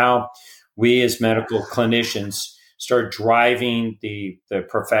out how we as medical clinicians start driving the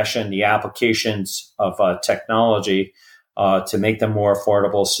profession, the applications of technology to make them more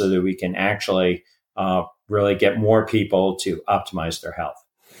affordable so that we can actually really get more people to optimize their health.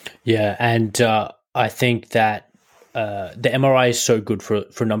 Yeah, and I think that the MRI is so good for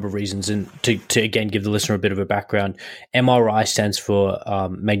a number of reasons. And to again give the listener a bit of a background, MRI stands for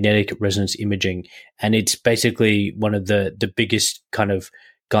magnetic resonance imaging, and it's basically one of the biggest kind of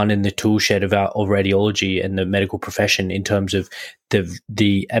gun in the tool shed of radiology and the medical profession in terms of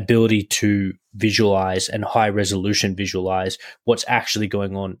the ability to visualize and high resolution visualize what's actually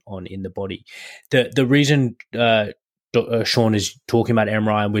going on in the body. The reason Sean is talking about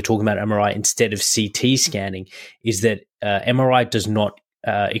MRI and we're talking about MRI instead of CT scanning is that MRI does not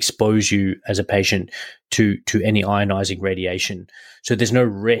expose you as a patient to any ionizing radiation, so there's no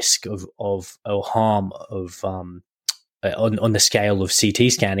risk of or harm of on the scale of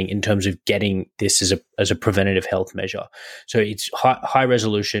CT scanning in terms of getting this as a preventative health measure. So it's high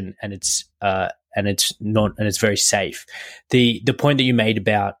resolution and it's very safe. The point that you made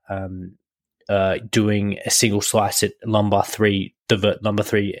about doing a single slice at lumbar 3, the lumbar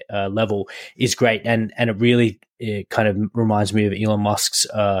 3 level is great, and it kind of reminds me of Elon Musk's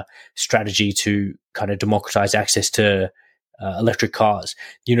strategy to kind of democratize access to electric cars.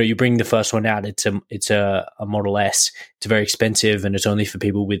 You bring the first one out, it's a Model S. It's very expensive and it's only for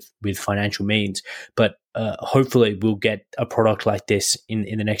people with financial means. But hopefully we'll get a product like this in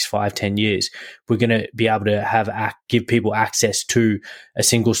the next 5-10 years. We're going to be able to give people access to a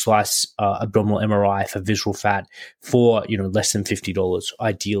single slice abdominal MRI for visceral fat for less than $50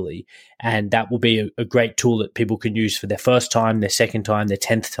 ideally, and that will be a great tool that people can use for their first time, their second time, their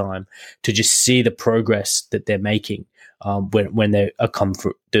 10th time to just see the progress that they're making when they're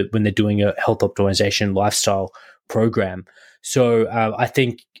doing a health optimization lifestyle program. So I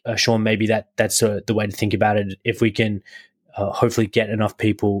think, Sean, maybe that's the way to think about it. If we can hopefully get enough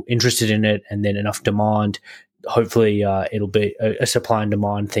people interested in it and then enough demand, hopefully it'll be a supply and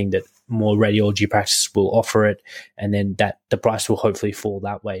demand thing that more radiology practices will offer it, and then that the price will hopefully fall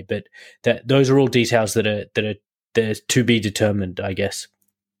that way. But those are all details that are to be determined, I guess.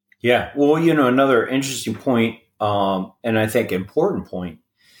 Yeah. Well, another interesting point, and I think important point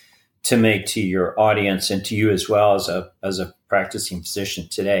to make to your audience and to you as well as a practicing physician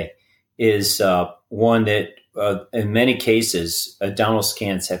today is one that in many cases abdominal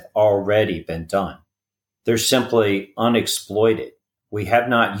scans have already been done. They're simply unexploited. We have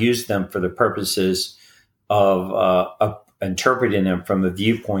not used them for the purposes of interpreting them from a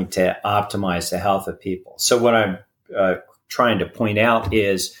viewpoint to optimize the health of people. So what I'm trying to point out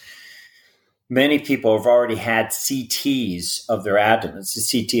is many people have already had CTs of their abdomens. The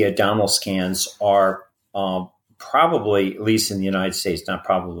CT abdominal scans are probably, at least in the United States, not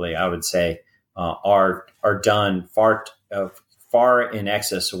probably, I would say, are done far in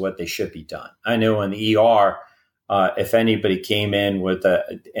excess of what they should be done. I know in the ER, if anybody came in with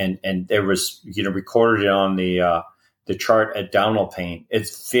and there was recorded on the chart abdominal pain,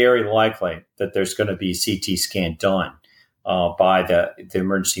 it's very likely that there's going to be CT scan done by the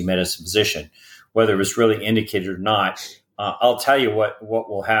emergency medicine physician, whether it was really indicated or not. I'll tell you what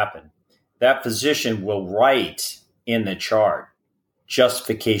will happen. That physician will write in the chart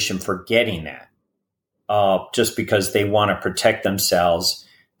justification for getting that, just because they want to protect themselves.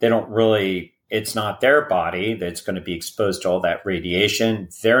 They don't really, it's not their body that's going to be exposed to all that radiation.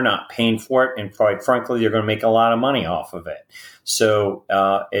 They're not paying for it. And quite frankly, they're going to make a lot of money off of it. So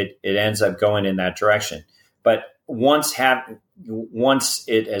it ends up going in that direction. But once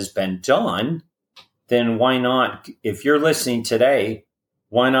it has been done, then why not, if you're listening today,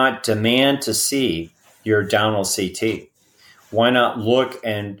 why not demand to see your abdominal CT? Why not look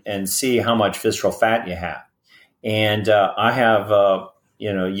and see how much visceral fat you have? And I have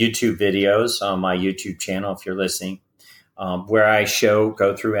YouTube videos on my YouTube channel, if you're listening, where I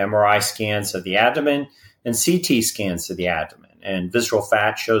go through MRI scans of the abdomen and CT scans of the abdomen. And visceral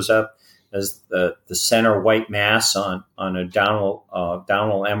fat shows up as the center white mass on abdominal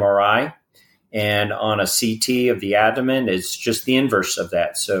MRI. And on a CT of the abdomen, it's just the inverse of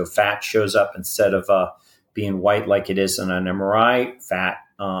that. So fat shows up instead of being white like it is on an MRI. Fat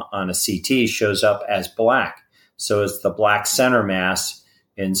on a CT shows up as black. So it's the black center mass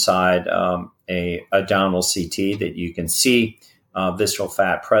inside a abdominal CT that you can see visceral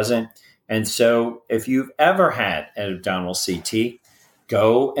fat present. And so if you've ever had an abdominal CT,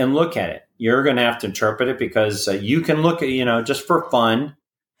 go and look at it. You're going to have to interpret it because you can look at, just for fun,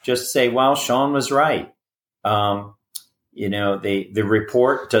 just say, well, Sean was right. The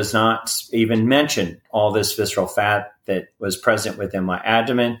report does not even mention all this visceral fat that was present within my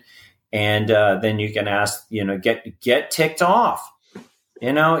abdomen. And then you can ask, get ticked off.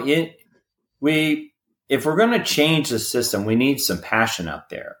 If we're going to change the system, we need some passion out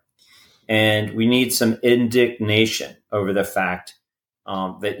there. And we need some indignation over the fact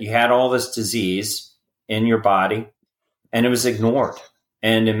that you had all this disease in your body and it was ignored.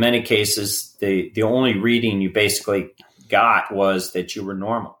 And in many cases, the only reading you basically got was that you were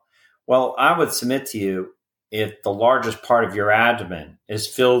normal. Well, I would submit to you if the largest part of your abdomen is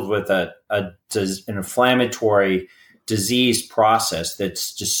filled with an inflammatory disease process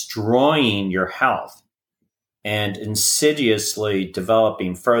that's destroying your health and insidiously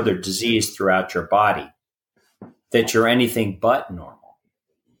developing further disease throughout your body, that you're anything but normal.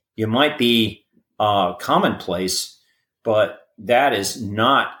 You might be commonplace, but that is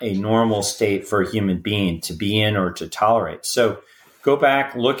not a normal state for a human being to be in or to tolerate. So go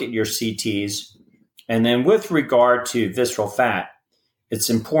back, look at your CTs. And then with regard to visceral fat, it's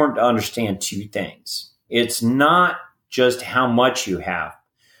important to understand two things. It's not just how much you have,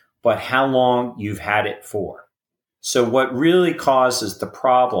 but how long you've had it for. So what really causes the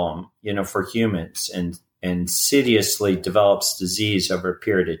problem, for humans and insidiously develops disease over a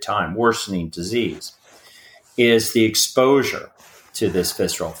period of time, worsening disease, is the exposure to this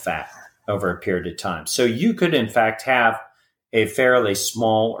visceral fat over a period of time. So you could, in fact, have a fairly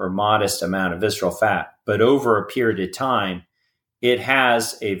small or modest amount of visceral fat, but over a period of time, it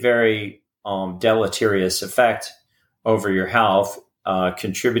has a very deleterious effect over your health,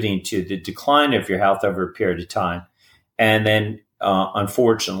 contributing to the decline of your health over a period of time. And then,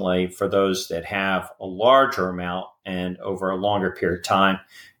 unfortunately, for those that have a larger amount and over a longer period of time,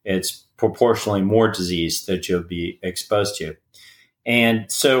 it's proportionally more disease that you'll be exposed to.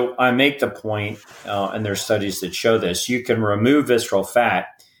 And so I make the point, and there are studies that show this, you can remove visceral fat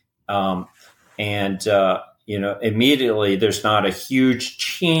immediately there's not a huge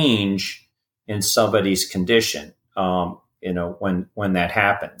change in somebody's condition, when that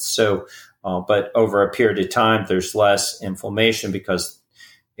happens. So, but over a period of time, there's less inflammation because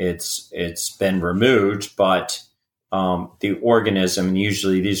it's been removed, but the organism, and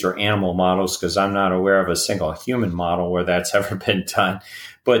usually these are animal models because I'm not aware of a single human model where that's ever been done.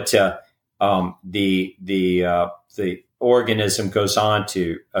 But the organism goes on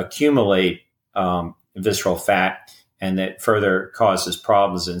to accumulate visceral fat, and that further causes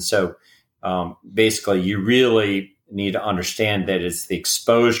problems. And so basically, you really need to understand that it's the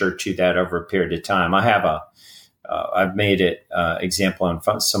exposure to that over a period of time. I've made it example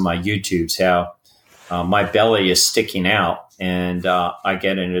on some of my YouTubes how my belly is sticking out, and I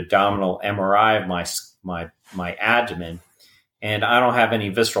get an abdominal MRI of my abdomen, and I don't have any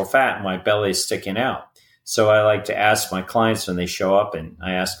visceral fat, and my belly is sticking out. So I like to ask my clients when they show up, and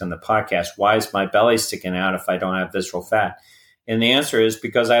I ask on the podcast, why is my belly sticking out if I don't have visceral fat? And the answer is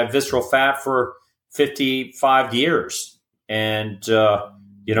because I have visceral fat for 55 years. And,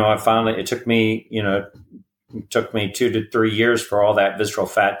 it took me 2 to 3 years for all that visceral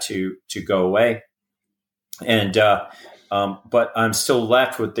fat to go away. And, but I'm still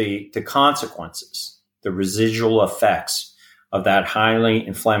left with the consequences, the residual effects of that highly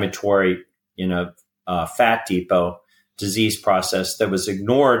inflammatory, fat depot disease process that was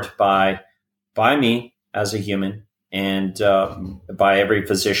ignored by me as a human and by every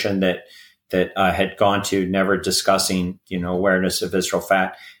physician that I had gone to, never discussing, awareness of visceral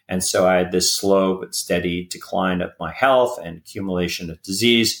fat. And so I had this slow but steady decline of my health and accumulation of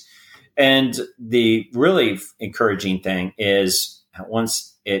disease. And the really encouraging thing is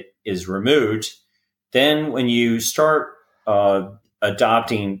once it is removed, then when you start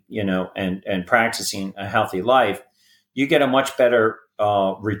adopting, and practicing a healthy life, you get a much better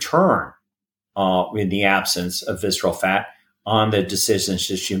return in the absence of visceral fat on the decisions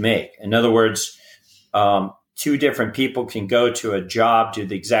that you make. In other words, two different people can go to a job, do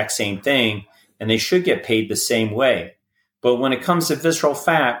the exact same thing, and they should get paid the same way. But when it comes to visceral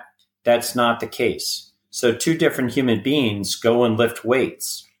fat, that's not the case. So two different human beings go and lift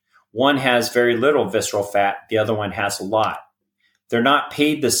weights. One has very little visceral fat. The other one has a lot. They're not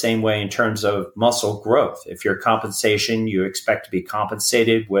paid the same way in terms of muscle growth. If you're compensation, you expect to be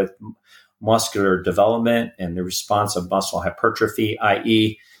compensated with muscular development and the response of muscle hypertrophy,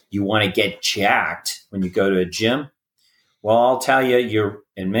 i.e., you want to get jacked when you go to a gym. Well, I'll tell you,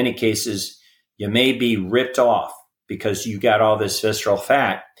 in many cases, you may be ripped off because you got all this visceral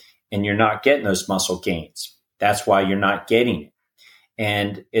fat and you're not getting those muscle gains. That's why you're not getting it.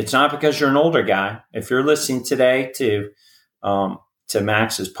 And it's not because you're an older guy. If you're listening today to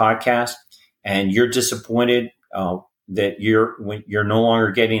Max's podcast and you're disappointed that you're no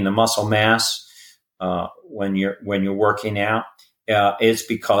longer getting the muscle mass when you're working out, it's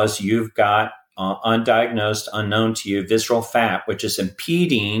because you've got undiagnosed, unknown to you, visceral fat, which is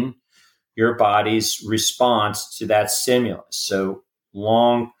impeding your body's response to that stimulus. So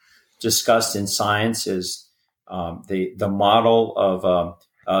long discussed in science is the model of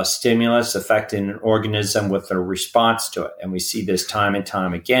a stimulus affecting an organism with a response to it. And we see this time and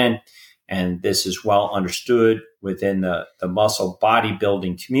time again. And this is well understood within the muscle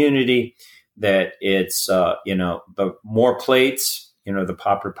bodybuilding community that it's, the more plates, the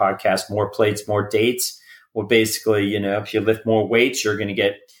popular podcast, more plates, more dates. Well, basically, if you lift more weights, you're going to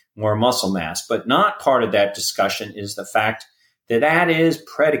get more muscle mass. But not part of that discussion is the fact that that is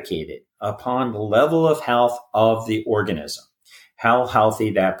predicated upon the level of health of the organism, how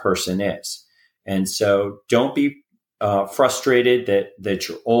healthy that person is. And so don't be frustrated that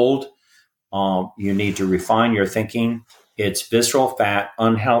you're old. You need to refine your thinking. It's visceral fat,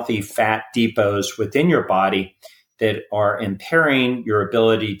 unhealthy fat depots within your body that are impairing your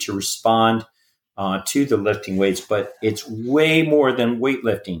ability to respond to the lifting weights. But it's way more than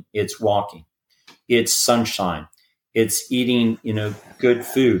weightlifting. It's walking. It's sunshine. It's eating, good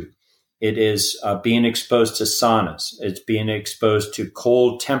food. It is being exposed to saunas. It's being exposed to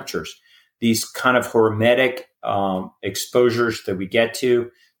cold temperatures. These kind of hormetic exposures that we get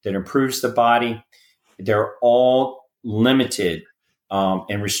to that improves the body, they're all limited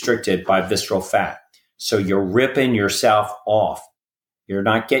and restricted by visceral fat. So you're ripping yourself off. You're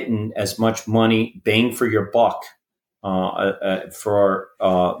not getting as much money, bang for your buck for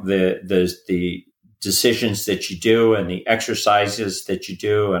the decisions that you do and the exercises that you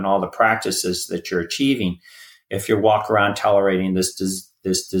do and all the practices that you're achieving if you walk around tolerating this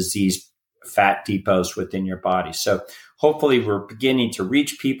disease fat depots within your body. So hopefully we're beginning to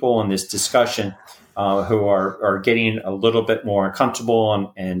reach people in this discussion who are getting a little bit more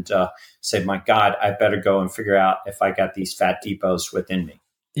comfortable and say, my God, I better go and figure out if I got these fat depots within me.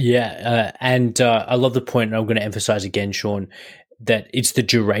 Yeah. And I love the point, and I'm going to emphasize again, Sean, that it's the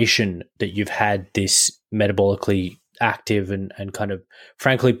duration that you've had this metabolically active and kind of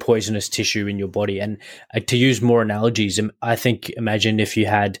frankly poisonous tissue in your body. And to use more analogies, I think imagine if you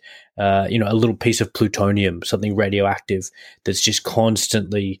had a little piece of plutonium, something radioactive that's just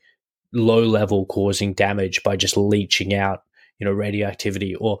constantly low level causing damage by just leaching out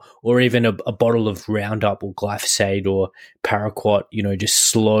radioactivity, or even a bottle of Roundup or glyphosate or paraquat,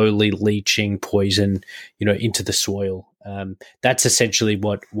 just slowly leaching poison into the soil. That's essentially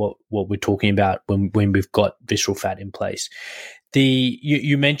what we're talking about when we've got visceral fat in place.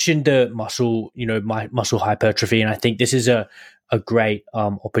 You mentioned the muscle, muscle hypertrophy, and I think this is a great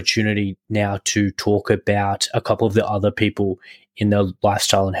opportunity now to talk about a couple of the other people in the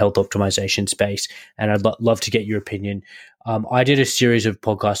lifestyle and health optimization space. And I'd love to get your opinion. I did a series of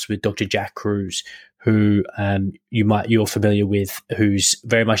podcasts with Dr. Jack Cruz, who you're familiar with, who's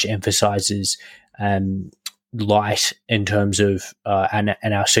very much emphasizes light in terms of and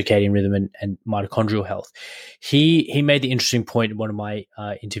our circadian rhythm and mitochondrial health. He made the interesting point in one of my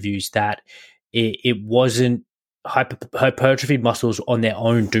interviews that it wasn't hypertrophy muscles on their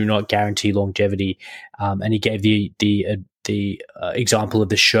own do not guarantee longevity, and he gave the example of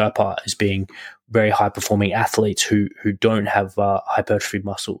the Sherpa as being very high performing athletes who don't have hypertrophy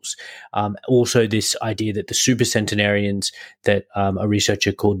muscles. Also, this idea that the supercentenarians that a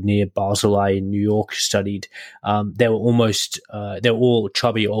researcher called Nir Barzilai in New York studied, they were all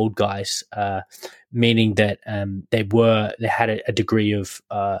chubby old guys, meaning that they had a degree of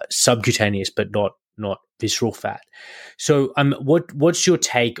subcutaneous but not visceral fat. So, what's your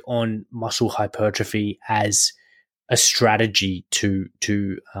take on muscle hypertrophy as a strategy to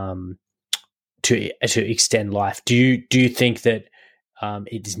extend life? Do you think that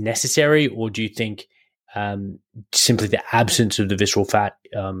it is necessary, or do you think simply the absence of the visceral fat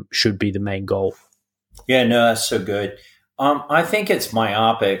should be the main goal? Yeah, no, that's so good. I think it's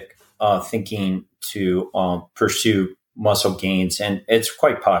myopic thinking to pursue muscle gains, and it's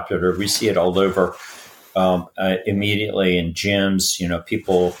quite popular. We see it all over immediately in gyms.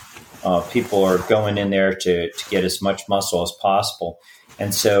 People are going in there to get as much muscle as possible.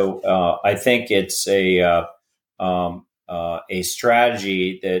 And so I think it's a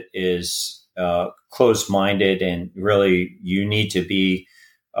strategy that is closed-minded, and really you need to be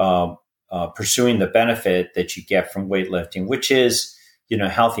pursuing the benefit that you get from weightlifting, which is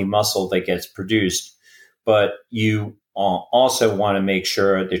healthy muscle that gets produced. But you also want to make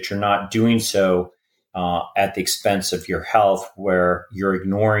sure that you're not doing so at the expense of your health, where you're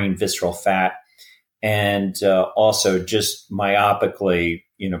ignoring visceral fat and also just myopically,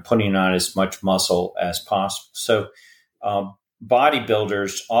 putting on as much muscle as possible. So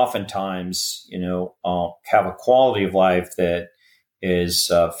bodybuilders oftentimes, have a quality of life that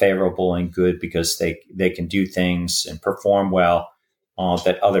is favorable and good because they can do things and perform well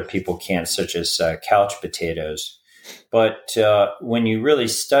that other people can't, such as couch potatoes. But when you really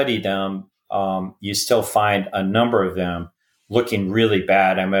study them, you still find a number of them looking really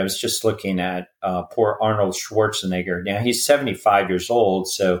bad. I was just looking at poor Arnold Schwarzenegger. Now he's 75 years old,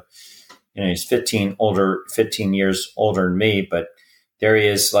 so he's 15 years older than me. But there he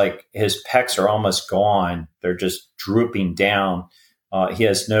is, like his pecs are almost gone. They're just drooping down. He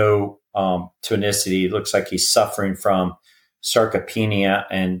has no tonicity. It looks like he's suffering from sarcopenia.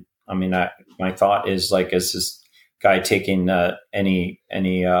 And I mean, my thought is like, is this guy taking any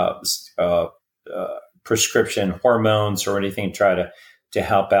prescription hormones or anything to try to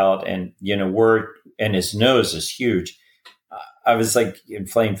help out? And, and his nose is huge. I was like,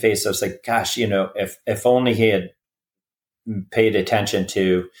 inflamed face. I was like, gosh, if only he had paid attention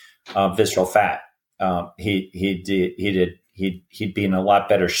to visceral fat, he'd be in a lot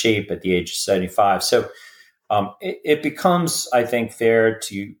better shape at the age of 75. So it becomes, I think, fair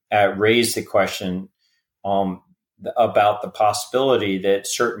to raise the question about the possibility that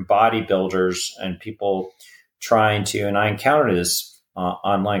certain bodybuilders and people trying to, and I encounter this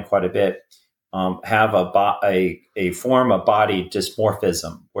online quite a bit, have a form of body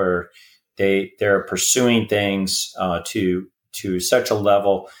dysmorphism where they're pursuing things to such a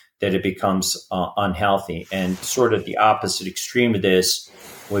level that it becomes unhealthy. And sort of the opposite extreme of this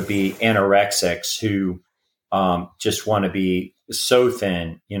would be anorexics who just want to be so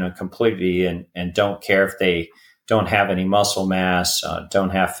thin, completely, and don't care if they don't have any muscle mass, don't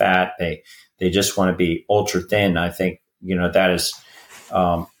have fat. They just want to be ultra thin. I think, that has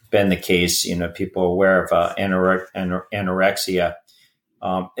been the case. People are aware of anorexia.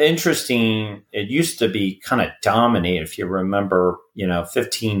 Interesting. It used to be kind of dominated. If you remember,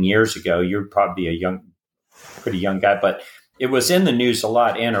 15 years ago, you're probably pretty young guy, but it was in the news a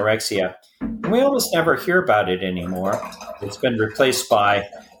lot, anorexia. And we almost never hear about it anymore. It's been replaced by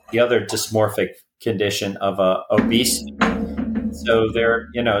the other dysmorphic condition of obesity. So there,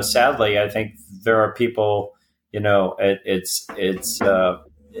 sadly, I think there are people, and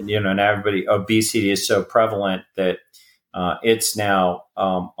everybody, obesity is so prevalent that it's now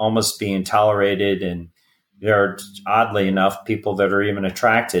almost being tolerated. And there are, oddly enough, people that are even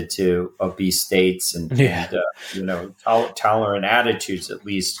attracted to obese states and tolerant attitudes, at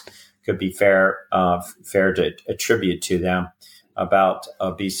least, could be fair to attribute to them about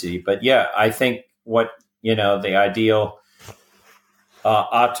obesity. But yeah, I think what, the ideal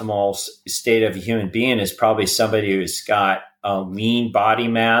optimal state of a human being is probably somebody who's got a lean body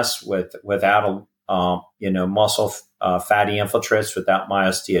mass without muscle fatty infiltrates, without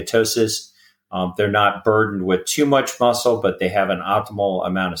myosteatosis. They're not burdened with too much muscle, but they have an optimal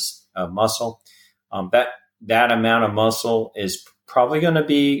amount of muscle. That amount of muscle is probably going to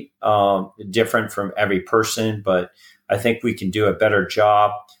be different from every person, but I think we can do a better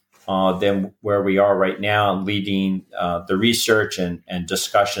job than where we are right now, leading the research and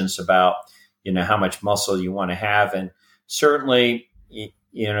discussions about how much muscle you want to have. And certainly,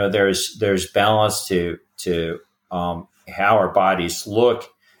 there's balance to how our bodies look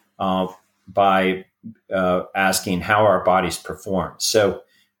by asking how our bodies perform. So,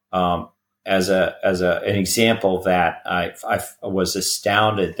 as an example of that, I was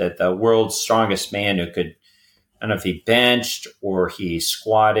astounded that the world's strongest man who could, I don't know if he benched or he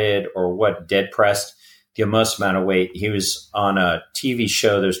squatted or what, dead pressed the most amount of weight. He was on a TV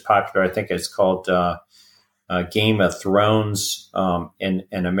show that was popular. I think it's called Game of Thrones in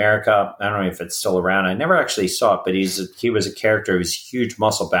America. I don't know if it's still around. I never actually saw it, but he was a character. He was a huge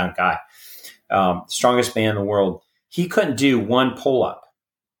muscle bound guy, strongest man in the world. He couldn't do one pull up.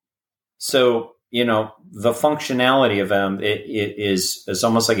 So, the functionality of him it is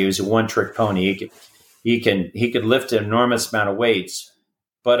almost like he was a one trick pony. He could lift an enormous amount of weights,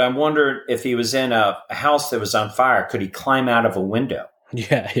 but I wonder if he was in a house that was on fire, could he climb out of a window?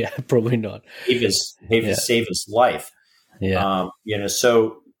 Yeah, probably not. Save his life. Yeah.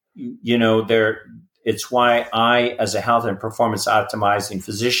 It's why I, as a health and performance optimizing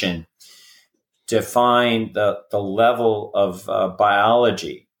physician, define the level of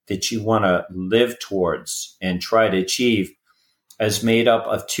biology that you want to live towards and try to achieve as made up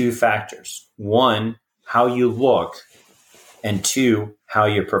of two factors. One, how you look, and two, how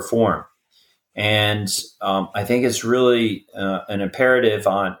you perform. And I think it's really an imperative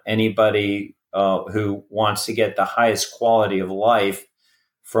on anybody who wants to get the highest quality of life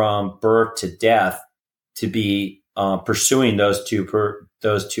from birth to death to be pursuing those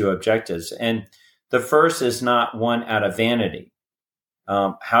two objectives. And the first is not one out of vanity.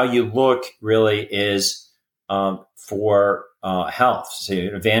 How you look really is for health.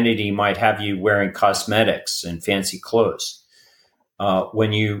 So vanity might have you wearing cosmetics and fancy clothes. How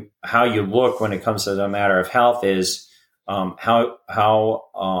you look when it comes to the matter of health is how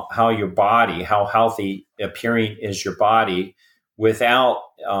your body, how healthy appearing is your body without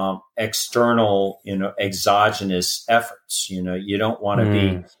external, exogenous efforts. You don't want to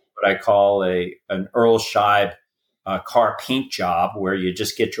be what I call an Earl Scheib car paint job where you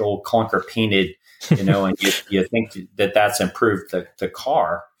just get your old clunker painted, and you think that that's improved the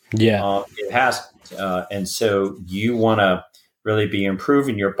car. Yeah. It hasn't. And so you want to really be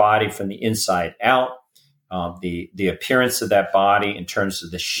improving your body from the inside out, the appearance of that body in terms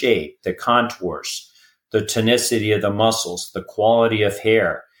of the shape, the contours, the tonicity of the muscles, the quality of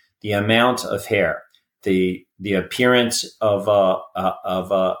hair, the amount of hair, the appearance of the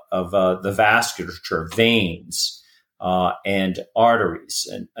vasculature, veins, and arteries,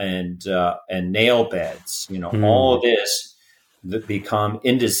 and nail beds. All of this that become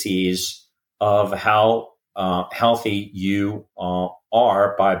indices of how healthy you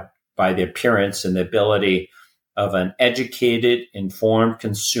are by the appearance and the ability of an educated, informed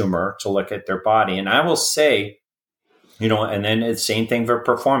consumer to look at their body. And I will say, and then it's the same thing for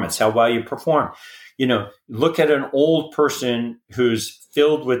performance, how well you perform. Look at an old person who's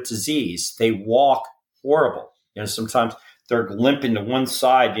filled with disease. They walk horrible. Sometimes they're limping to one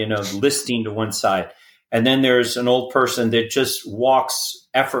side, listing to one side. And then there's an old person that just walks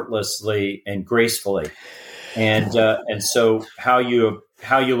effortlessly and gracefully. And so how you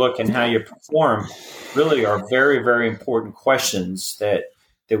look and how you perform really are very, very important questions that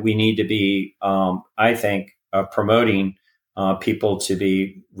we need to be, I think, promoting people to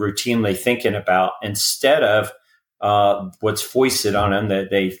be routinely thinking about, instead of what's foisted on them, that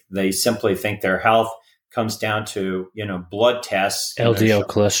they simply think their health comes down to blood tests, LDL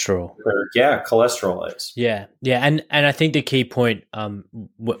cholesterol. Cholesterol is. Yeah, and I think the key point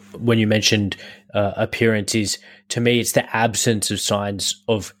when you mentioned appearance is, to me, it's the absence of signs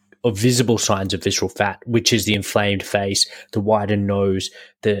of visible signs of visceral fat, which is the inflamed face, the widened nose,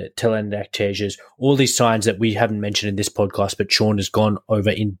 the telangiectasias, all these signs that we haven't mentioned in this podcast, but Sean has gone over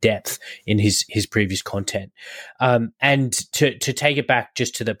in depth in his previous content. And to take it back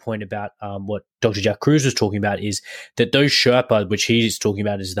just to the point about what Dr. Jack Kruse was talking about, is that those Sherpa, which he's talking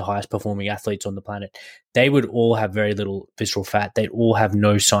about as the highest performing athletes on the planet, they would all have very little visceral fat. They'd all have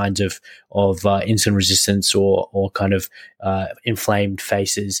no signs of insulin resistance or kind of inflamed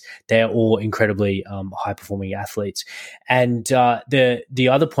faces. They're all incredibly high performing athletes. And the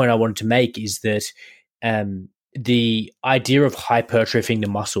other point I wanted to make is that the idea of hypertrophying the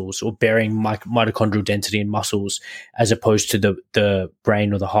muscles, or burying mitochondrial density in muscles, as opposed to the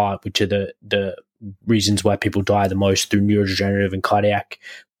brain or the heart, which are the reasons why people die the most through neurodegenerative and cardiac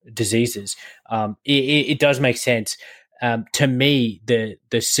diseases, it does make sense. To me, the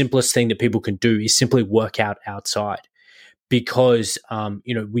simplest thing that people can do is simply work out outside, because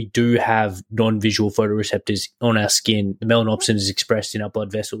we do have non-visual photoreceptors on our skin. The melanopsin is expressed in our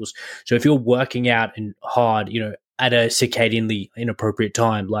blood vessels. So if you're working out and hard, at a circadianly inappropriate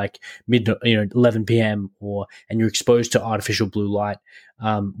time, like 11 p.m. and you're exposed to artificial blue light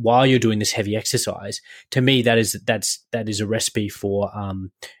while you're doing this heavy exercise, to me that is a recipe for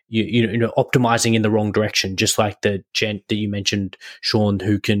optimizing in the wrong direction. Just like the gent that you mentioned, Sean,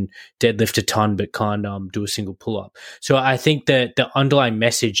 who can deadlift a ton but can't do a single pull up. So I think that the underlying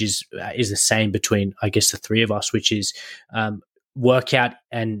message is the same between, I guess, the three of us, which is work out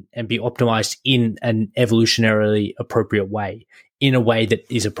and be optimized in an evolutionarily appropriate way, in a way that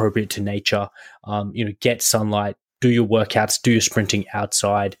is appropriate to nature. Get sunlight, do your workouts, do your sprinting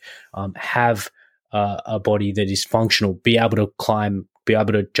outside, have a body that is functional, be able to climb, be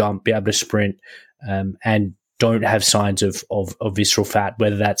able to jump, be able to sprint, and don't have signs of visceral fat,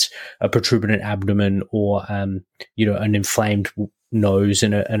 whether that's a protuberant abdomen or an inflamed nose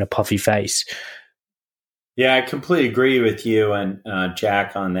and a puffy face. Yeah, I completely agree with you and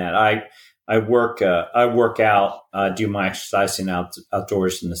Jack on that. I work out, do my exercising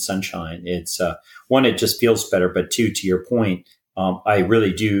outdoors in the sunshine. It's one, it just feels better, but two, to your point, I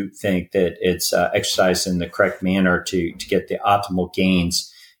really do think that it's exercise in the correct manner to get the optimal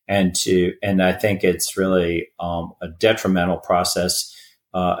gains, and I think it's really a detrimental process,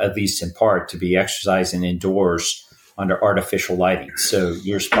 at least in part, to be exercising indoors under artificial lighting. So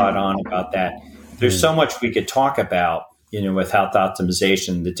you're spot on about that. There's so much we could talk about, with health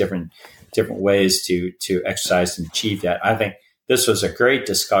optimization, the different ways to exercise and achieve that. I think this was a great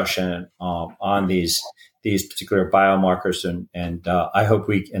discussion on these particular biomarkers, and I hope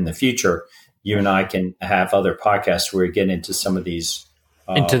in the future, you and I can have other podcasts where we get into some of these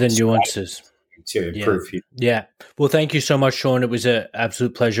into the nuances to improve. Yeah. Well, thank you so much, Sean. It was an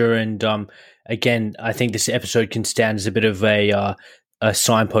absolute pleasure, and again, I think this episode can stand as a bit of a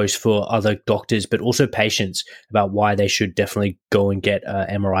signpost for other doctors, but also patients, about why they should definitely go and get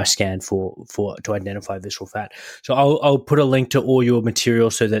an MRI scan to identify visceral fat. So I'll put a link to all your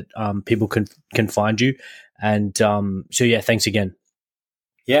material so that people can find you. And so yeah, thanks again.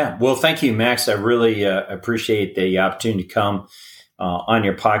 Yeah. Well, thank you, Max. I really appreciate the opportunity to come on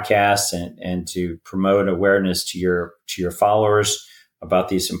your podcast and to promote awareness to your followers about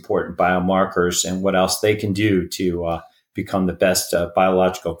these important biomarkers and what else they can do to become the best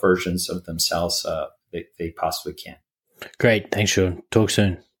biological versions of themselves they possibly can. Great. Thanks, Sean. Talk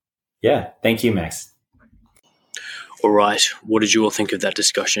soon. Yeah. Thank you, Max. All right. What did you all think of that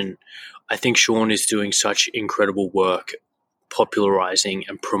discussion? I think Sean is doing such incredible work popularizing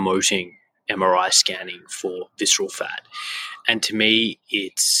and promoting MRI scanning for visceral fat. And to me,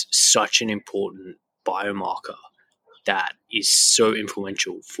 it's such an important biomarker that is so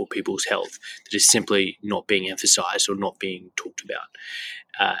influential for people's health that is simply not being emphasized or not being talked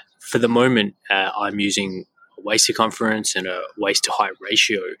about. For the moment, I'm using a waist circumference and a waist to height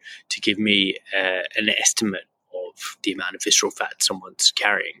ratio to give me an estimate of the amount of visceral fat someone's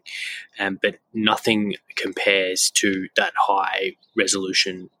carrying. But nothing compares to that high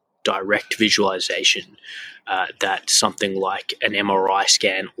resolution direct visualization that something like an MRI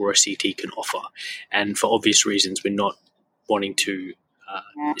scan or a CT can offer. And for obvious reasons, we're not wanting to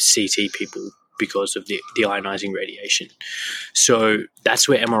CT people because of the ionizing radiation. So that's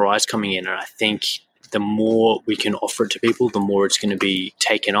where MRI is coming in. And I think the more we can offer it to people, the more it's going to be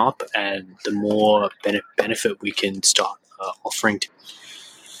taken up and the more benefit we can start offering to.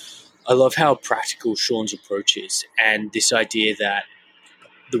 I love how practical Sean's approach is, and this idea that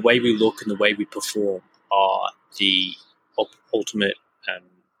the way we look and the way we perform are the ultimate,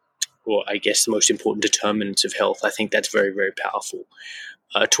 or I guess the most important determinants of health. I think that's very, very powerful.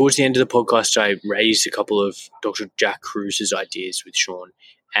 Towards the end of the podcast, I raised a couple of Dr. Jack Kruse's ideas with Sean,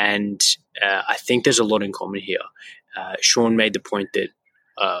 and I think there's a lot in common here. Sean made the point that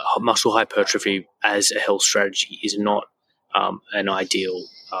muscle hypertrophy as a health strategy is not an ideal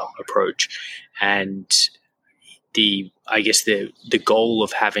approach, and the goal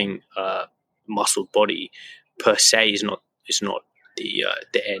of having a muscled body per se is not the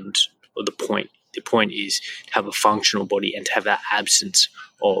end or the point. The point is to have a functional body and to have that absence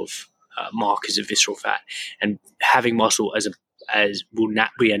of markers of visceral fat, and having muscle as will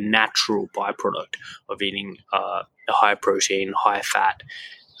not be a natural byproduct of eating a high protein, high fat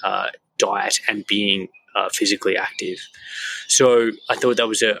diet and being physically active. So I thought that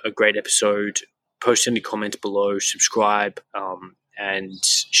was a great episode. Post any comments below, subscribe, and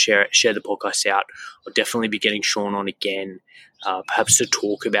share the podcast out. I'll definitely be getting Sean on again, perhaps to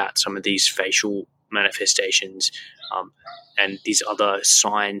talk about some of these facial manifestations and these other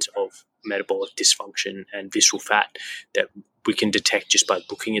signs of metabolic dysfunction and visceral fat that we can detect just by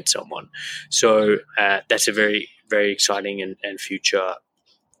looking at someone. So that's a very, very exciting and future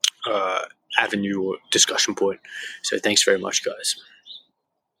avenue or discussion point. So thanks very much, guys.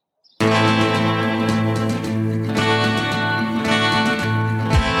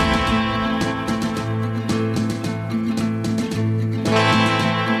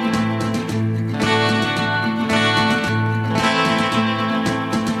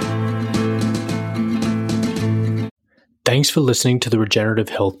 Thanks for listening to the Regenerative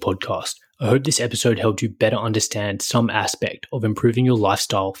Health Podcast. I hope this episode helped you better understand some aspect of improving your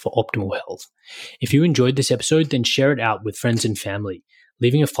lifestyle for optimal health. If you enjoyed this episode, then share it out with friends and family.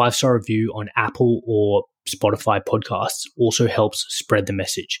 Leaving a 5-star review on Apple or Spotify podcasts also helps spread the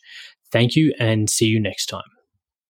message. Thank you and see you next time.